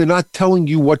because they're not telling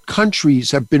you what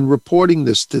countries have been reporting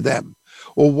this to them,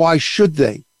 or why should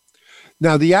they?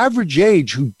 Now, the average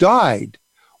age who died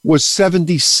was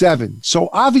 77. So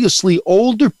obviously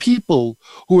older people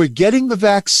who are getting the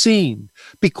vaccine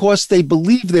because they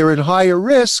believe they're in higher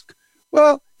risk,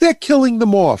 well, they're killing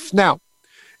them off. Now,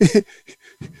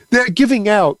 they're giving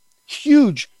out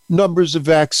huge numbers of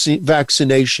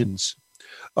vaccinations.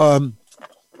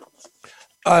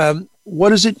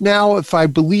 What is it now? If I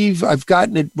believe I've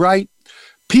gotten it right,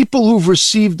 people who've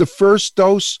received the first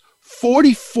dose,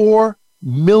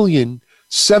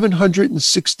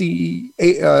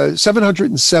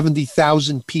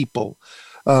 770,000 people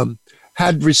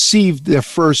had received their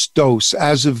first dose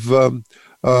as of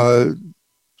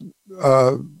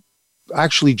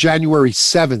actually January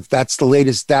 7th. That's the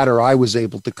latest data I was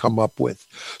able to come up with.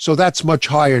 So that's much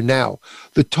higher now.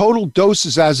 The total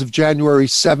doses as of January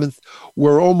 7th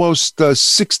were almost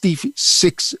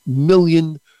 66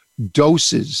 million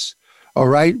doses. All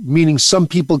right, meaning some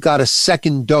people got a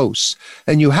second dose.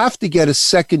 And you have to get a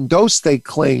second dose, they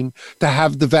claim, to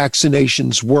have the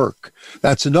vaccinations work.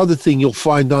 That's another thing you'll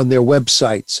find on their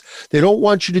websites. They don't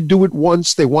want you to do it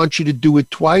once. They want you to do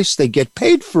it twice. They get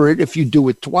paid for it if you do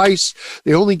it twice.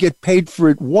 They only get paid for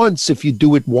it once if you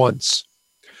do it once.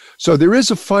 So there is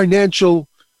a financial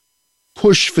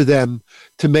push for them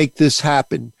to make this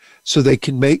happen so they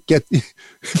can get,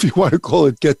 if you want to call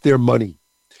it, get their money.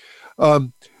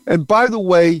 And by the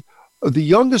way, the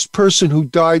youngest person who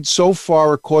died so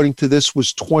far, according to this,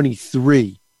 was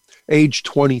 23, age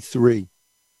 23.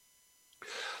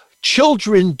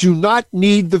 Children do not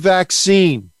need the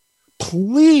vaccine.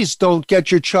 Please don't get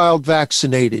your child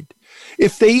vaccinated.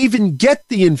 If they even get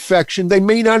the infection, they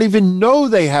may not even know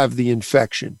they have the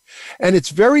infection. And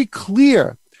it's very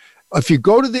clear, if you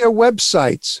go to their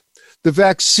websites, the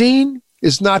vaccine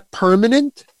is not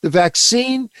permanent. The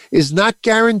vaccine is not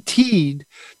guaranteed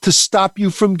to stop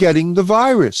you from getting the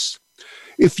virus.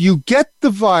 If you get the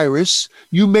virus,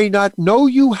 you may not know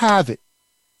you have it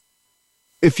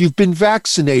if you've been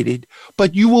vaccinated,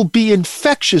 but you will be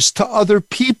infectious to other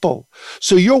people.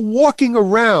 So you're walking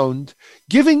around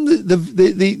giving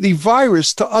the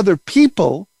virus to other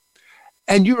people,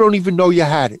 and you don't even know you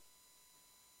had it.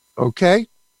 Okay?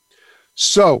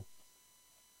 So,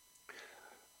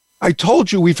 I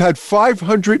told you we've had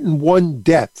 501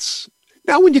 deaths.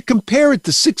 Now, when you compare it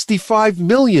to 65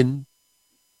 million,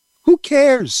 who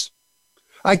cares?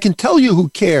 I can tell you who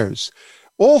cares.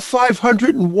 All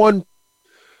 501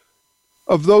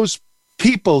 of those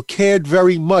people cared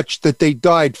very much that they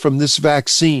died from this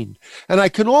vaccine. And I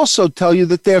can also tell you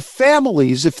that their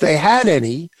families, if they had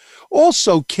any,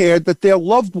 also cared that their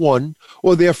loved one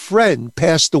or their friend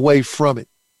passed away from it.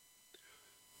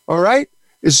 All right?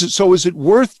 Is it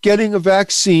worth getting a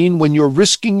vaccine when you're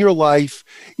risking your life,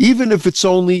 even if it's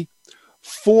only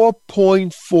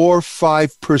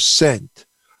 4.45%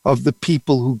 of the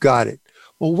people who got it?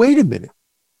 Well, wait a minute.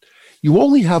 You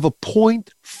only have a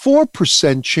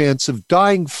 0.4% chance of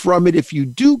dying from it if you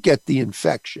do get the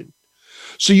infection.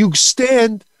 So you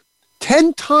stand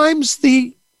 10 times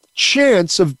the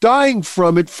chance of dying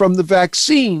from it from the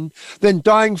vaccine than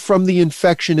dying from the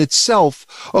infection itself,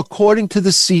 according to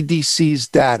the CDC's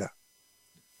data.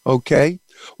 Okay?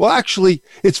 Well, actually,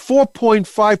 it's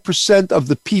 4.5% of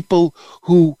the people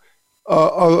who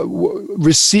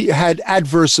had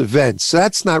adverse events. So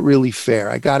that's not really fair.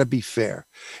 I got to be fair.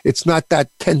 It's not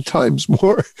that 10 times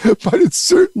more, but it's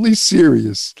certainly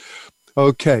serious.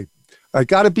 Okay. I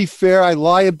got to be fair. I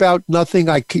lie about nothing.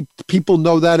 People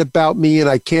know that about me, and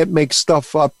I can't make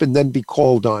stuff up and then be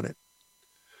called on it.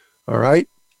 All right?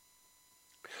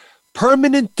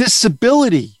 Permanent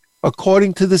disability,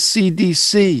 according to the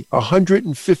CDC,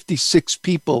 156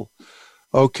 people,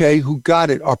 okay, who got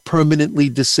it are permanently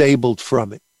disabled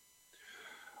from it.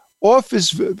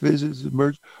 Office visits,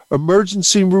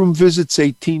 emergency room visits,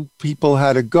 18 people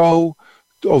had to go.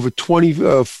 Over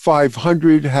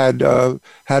 2,500 had to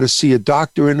see a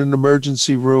doctor in an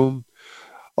emergency room.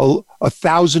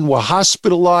 1,000 were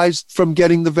hospitalized from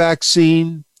getting the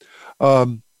vaccine.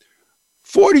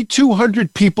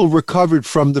 4,200 people recovered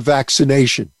from the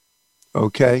vaccination.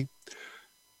 Okay.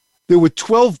 There were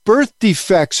 12 birth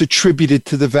defects attributed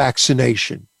to the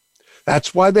vaccination.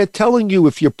 That's why they're telling you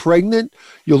if you're pregnant,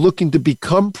 you're looking to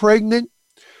become pregnant,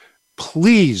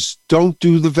 please don't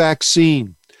do the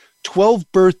vaccine.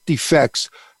 12 birth defects.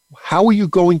 How are you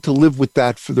going to live with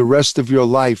that for the rest of your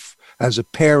life as a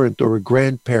parent or a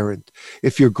grandparent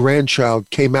if your grandchild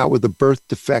came out with a birth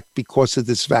defect because of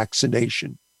this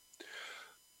vaccination?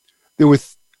 There were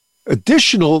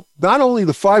additional, not only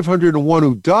the 501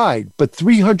 who died, but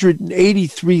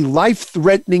 383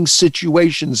 life-threatening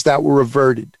situations that were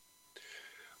averted.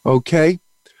 Okay?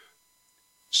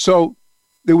 So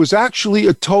there was actually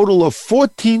a total of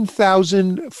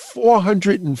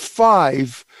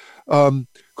 14,405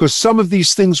 because some of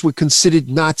these things were considered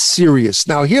not serious.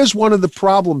 Now, here's one of the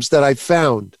problems that I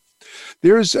found.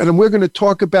 And we're going to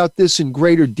talk about this in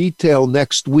greater detail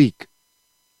next week.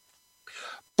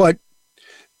 But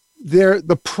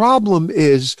the problem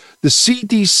is the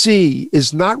CDC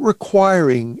is not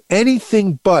requiring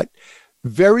anything but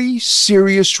very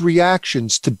serious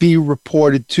reactions to be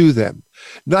reported to them.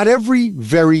 Not every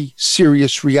very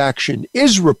serious reaction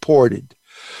is reported.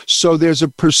 So there's a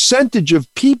percentage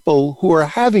of people who are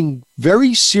having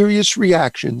very serious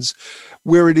reactions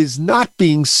where it is not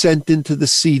being sent into the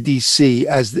CDC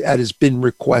as has been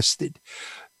requested.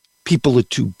 People are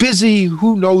too busy.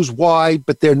 Who knows why,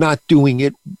 but they're not doing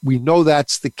it. We know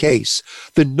that's the case.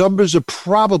 The numbers are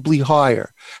probably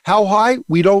higher. How high?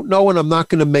 We don't know, and I'm not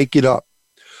going to make it up.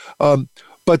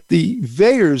 But the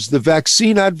VAERS, the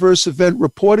Vaccine Adverse Event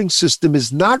Reporting System,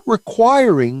 is not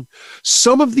requiring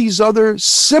some of these other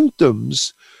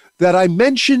symptoms that I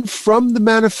mentioned from the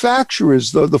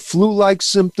manufacturers, the flu-like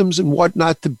symptoms and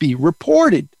whatnot, to be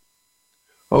reported.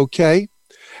 Okay?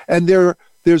 And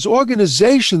there's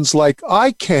organizations like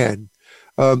ICANN,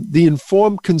 the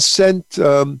Informed Consent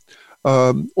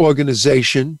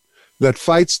organization that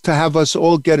fights to have us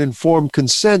all get informed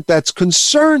consent, that's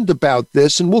concerned about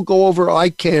this, and we'll go over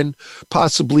ICANN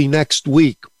possibly next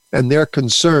week and their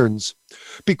concerns,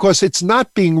 because it's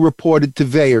not being reported to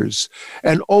VAERS,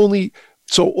 and only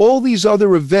so all these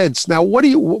other events. Now,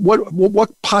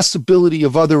 what possibility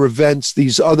of other events,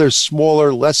 these other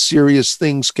smaller, less serious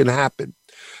things can happen?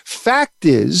 Fact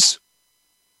is,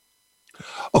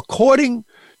 according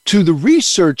to the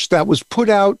research that was put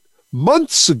out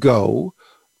months ago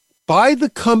by the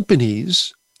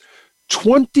companies,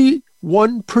 21%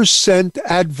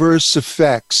 adverse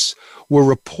effects were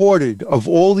reported of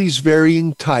all these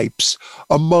varying types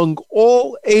among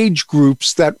all age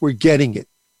groups that were getting it.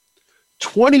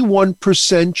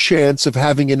 21% chance of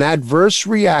having an adverse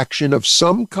reaction of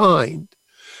some kind,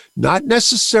 not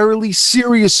necessarily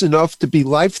serious enough to be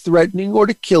life-threatening or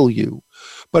to kill you,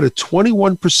 but a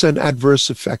 21% adverse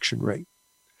infection rate.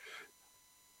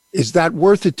 Is that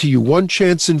worth it to you? 1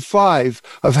 chance in 5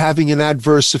 of having an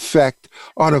adverse effect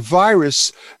on a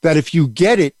virus that if you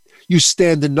get it, you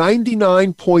stand a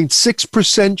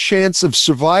 99.6% chance of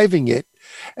surviving it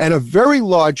and a very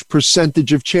large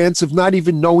percentage of chance of not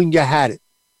even knowing you had it.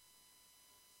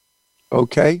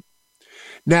 Okay?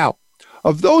 Now,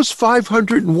 of those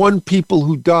 501 people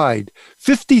who died,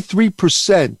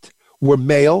 53% were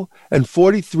male and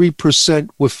 43%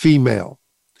 were female.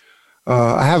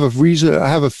 I have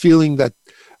a feeling that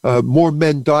more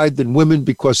men died than women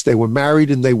because they were married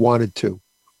and they wanted to.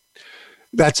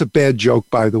 That's a bad joke,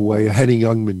 by the way, a Henny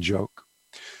Youngman joke.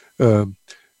 And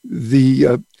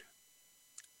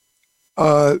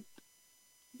as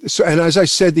I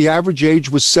said, the average age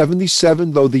was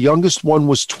 77, though the youngest one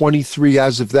was 23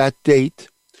 as of that date.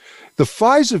 The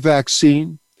Pfizer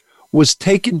vaccine was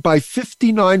taken by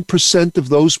 59% of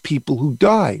those people who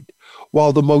died,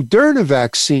 while the Moderna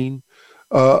vaccine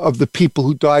of the people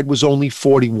who died was only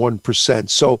 41%.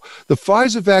 So the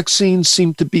Pfizer vaccine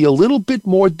seemed to be a little bit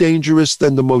more dangerous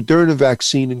than the Moderna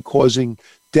vaccine in causing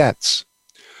deaths.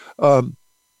 The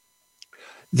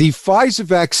Pfizer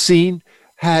vaccine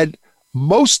had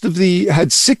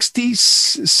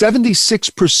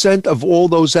 76% of all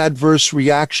those adverse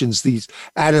reactions, these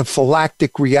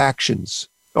anaphylactic reactions,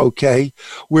 okay?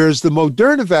 Whereas the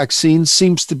Moderna vaccine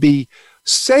seems to be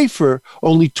safer.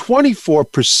 Only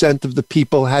 24% of the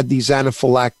people had these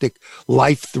anaphylactic,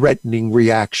 life-threatening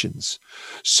reactions.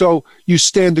 So you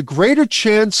stand a greater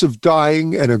chance of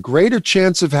dying and a greater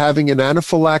chance of having an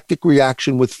anaphylactic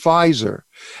reaction with Pfizer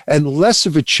and less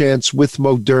of a chance with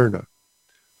Moderna.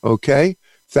 Okay?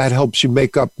 If that helps you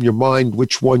make up your mind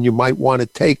which one you might want to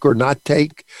take or not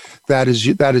take, that is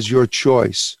your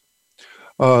choice.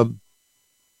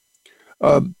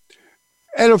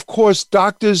 And of course,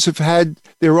 doctors have had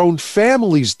their own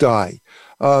families die.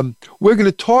 We're going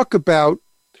to talk about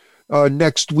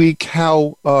next week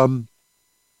how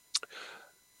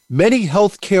many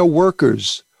healthcare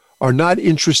workers are not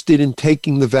interested in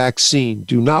taking the vaccine,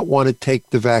 do not want to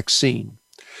take the vaccine.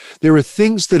 There are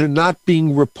things that are not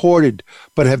being reported,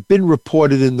 but have been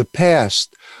reported in the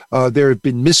past. There have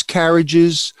been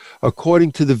miscarriages.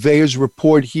 According to the VAERS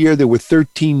report here, there were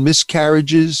 13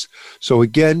 miscarriages. So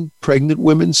again, pregnant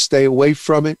women, stay away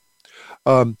from it.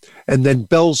 And then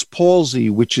Bell's palsy,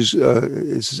 which is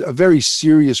a very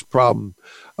serious problem.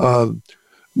 I'm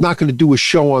not going to do a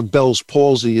show on Bell's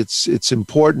palsy. It's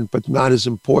important, but not as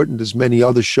important as many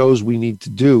other shows we need to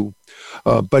do.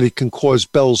 But it can cause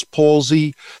Bell's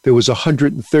palsy. There was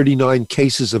 139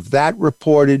 cases of that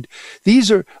reported.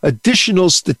 These are additional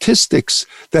statistics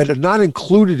that are not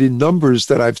included in numbers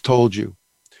that I've told you.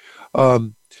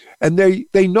 And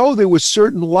they know there were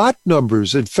certain lot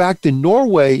numbers. In fact, in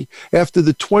Norway, after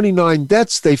the 29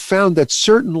 deaths, they found that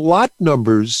certain lot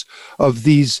numbers of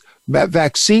these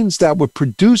vaccines that were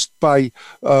produced by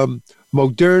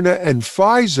Moderna and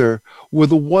Pfizer were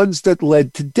the ones that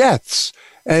led to deaths.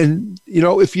 And,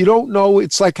 if you don't know,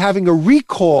 it's like having a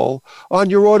recall on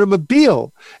your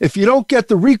automobile. If you don't get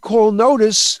the recall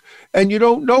notice and you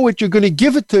don't know it, you're going to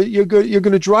give it to, you're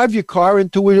going to drive your car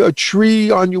into a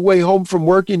tree on your way home from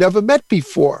work you never met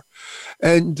before.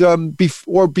 And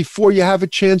before you have a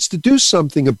chance to do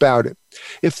something about it.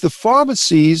 If the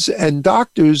pharmacies and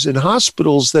doctors and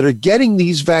hospitals that are getting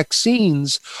these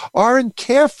vaccines aren't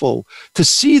careful to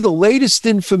see the latest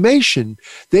information,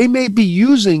 they may be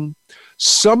using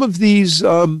some of these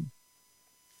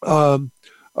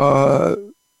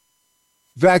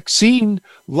vaccine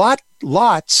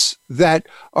lots that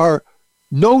are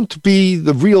known to be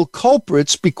the real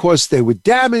culprits because they were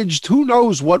damaged. Who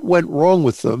knows what went wrong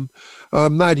with them?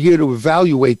 I'm not here to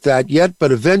evaluate that yet,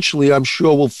 but eventually I'm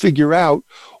sure we'll figure out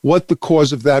what the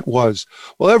cause of that was.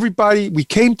 Well, everybody, we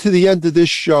came to the end of this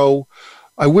show.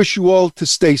 I wish you all to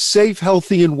stay safe,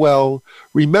 healthy, and well.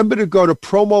 Remember to go to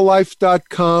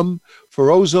promolife.com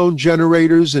for ozone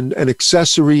generators and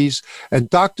accessories, and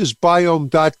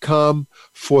doctorsbiome.com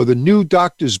for the new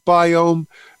Doctors Biome.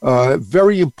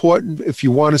 Very important if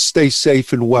you want to stay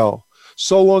safe and well.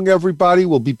 So long, everybody.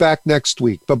 We'll be back next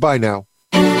week. Bye-bye now.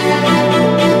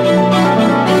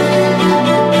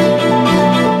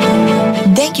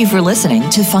 Thank you for listening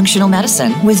to Functional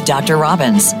Medicine with Dr.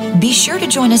 Robbins. Be sure to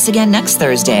join us again next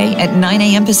Thursday at 9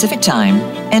 a.m. Pacific Time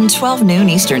and 12 noon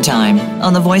Eastern Time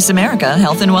on the Voice America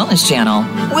Health and Wellness Channel.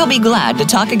 We'll be glad to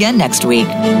talk again next week.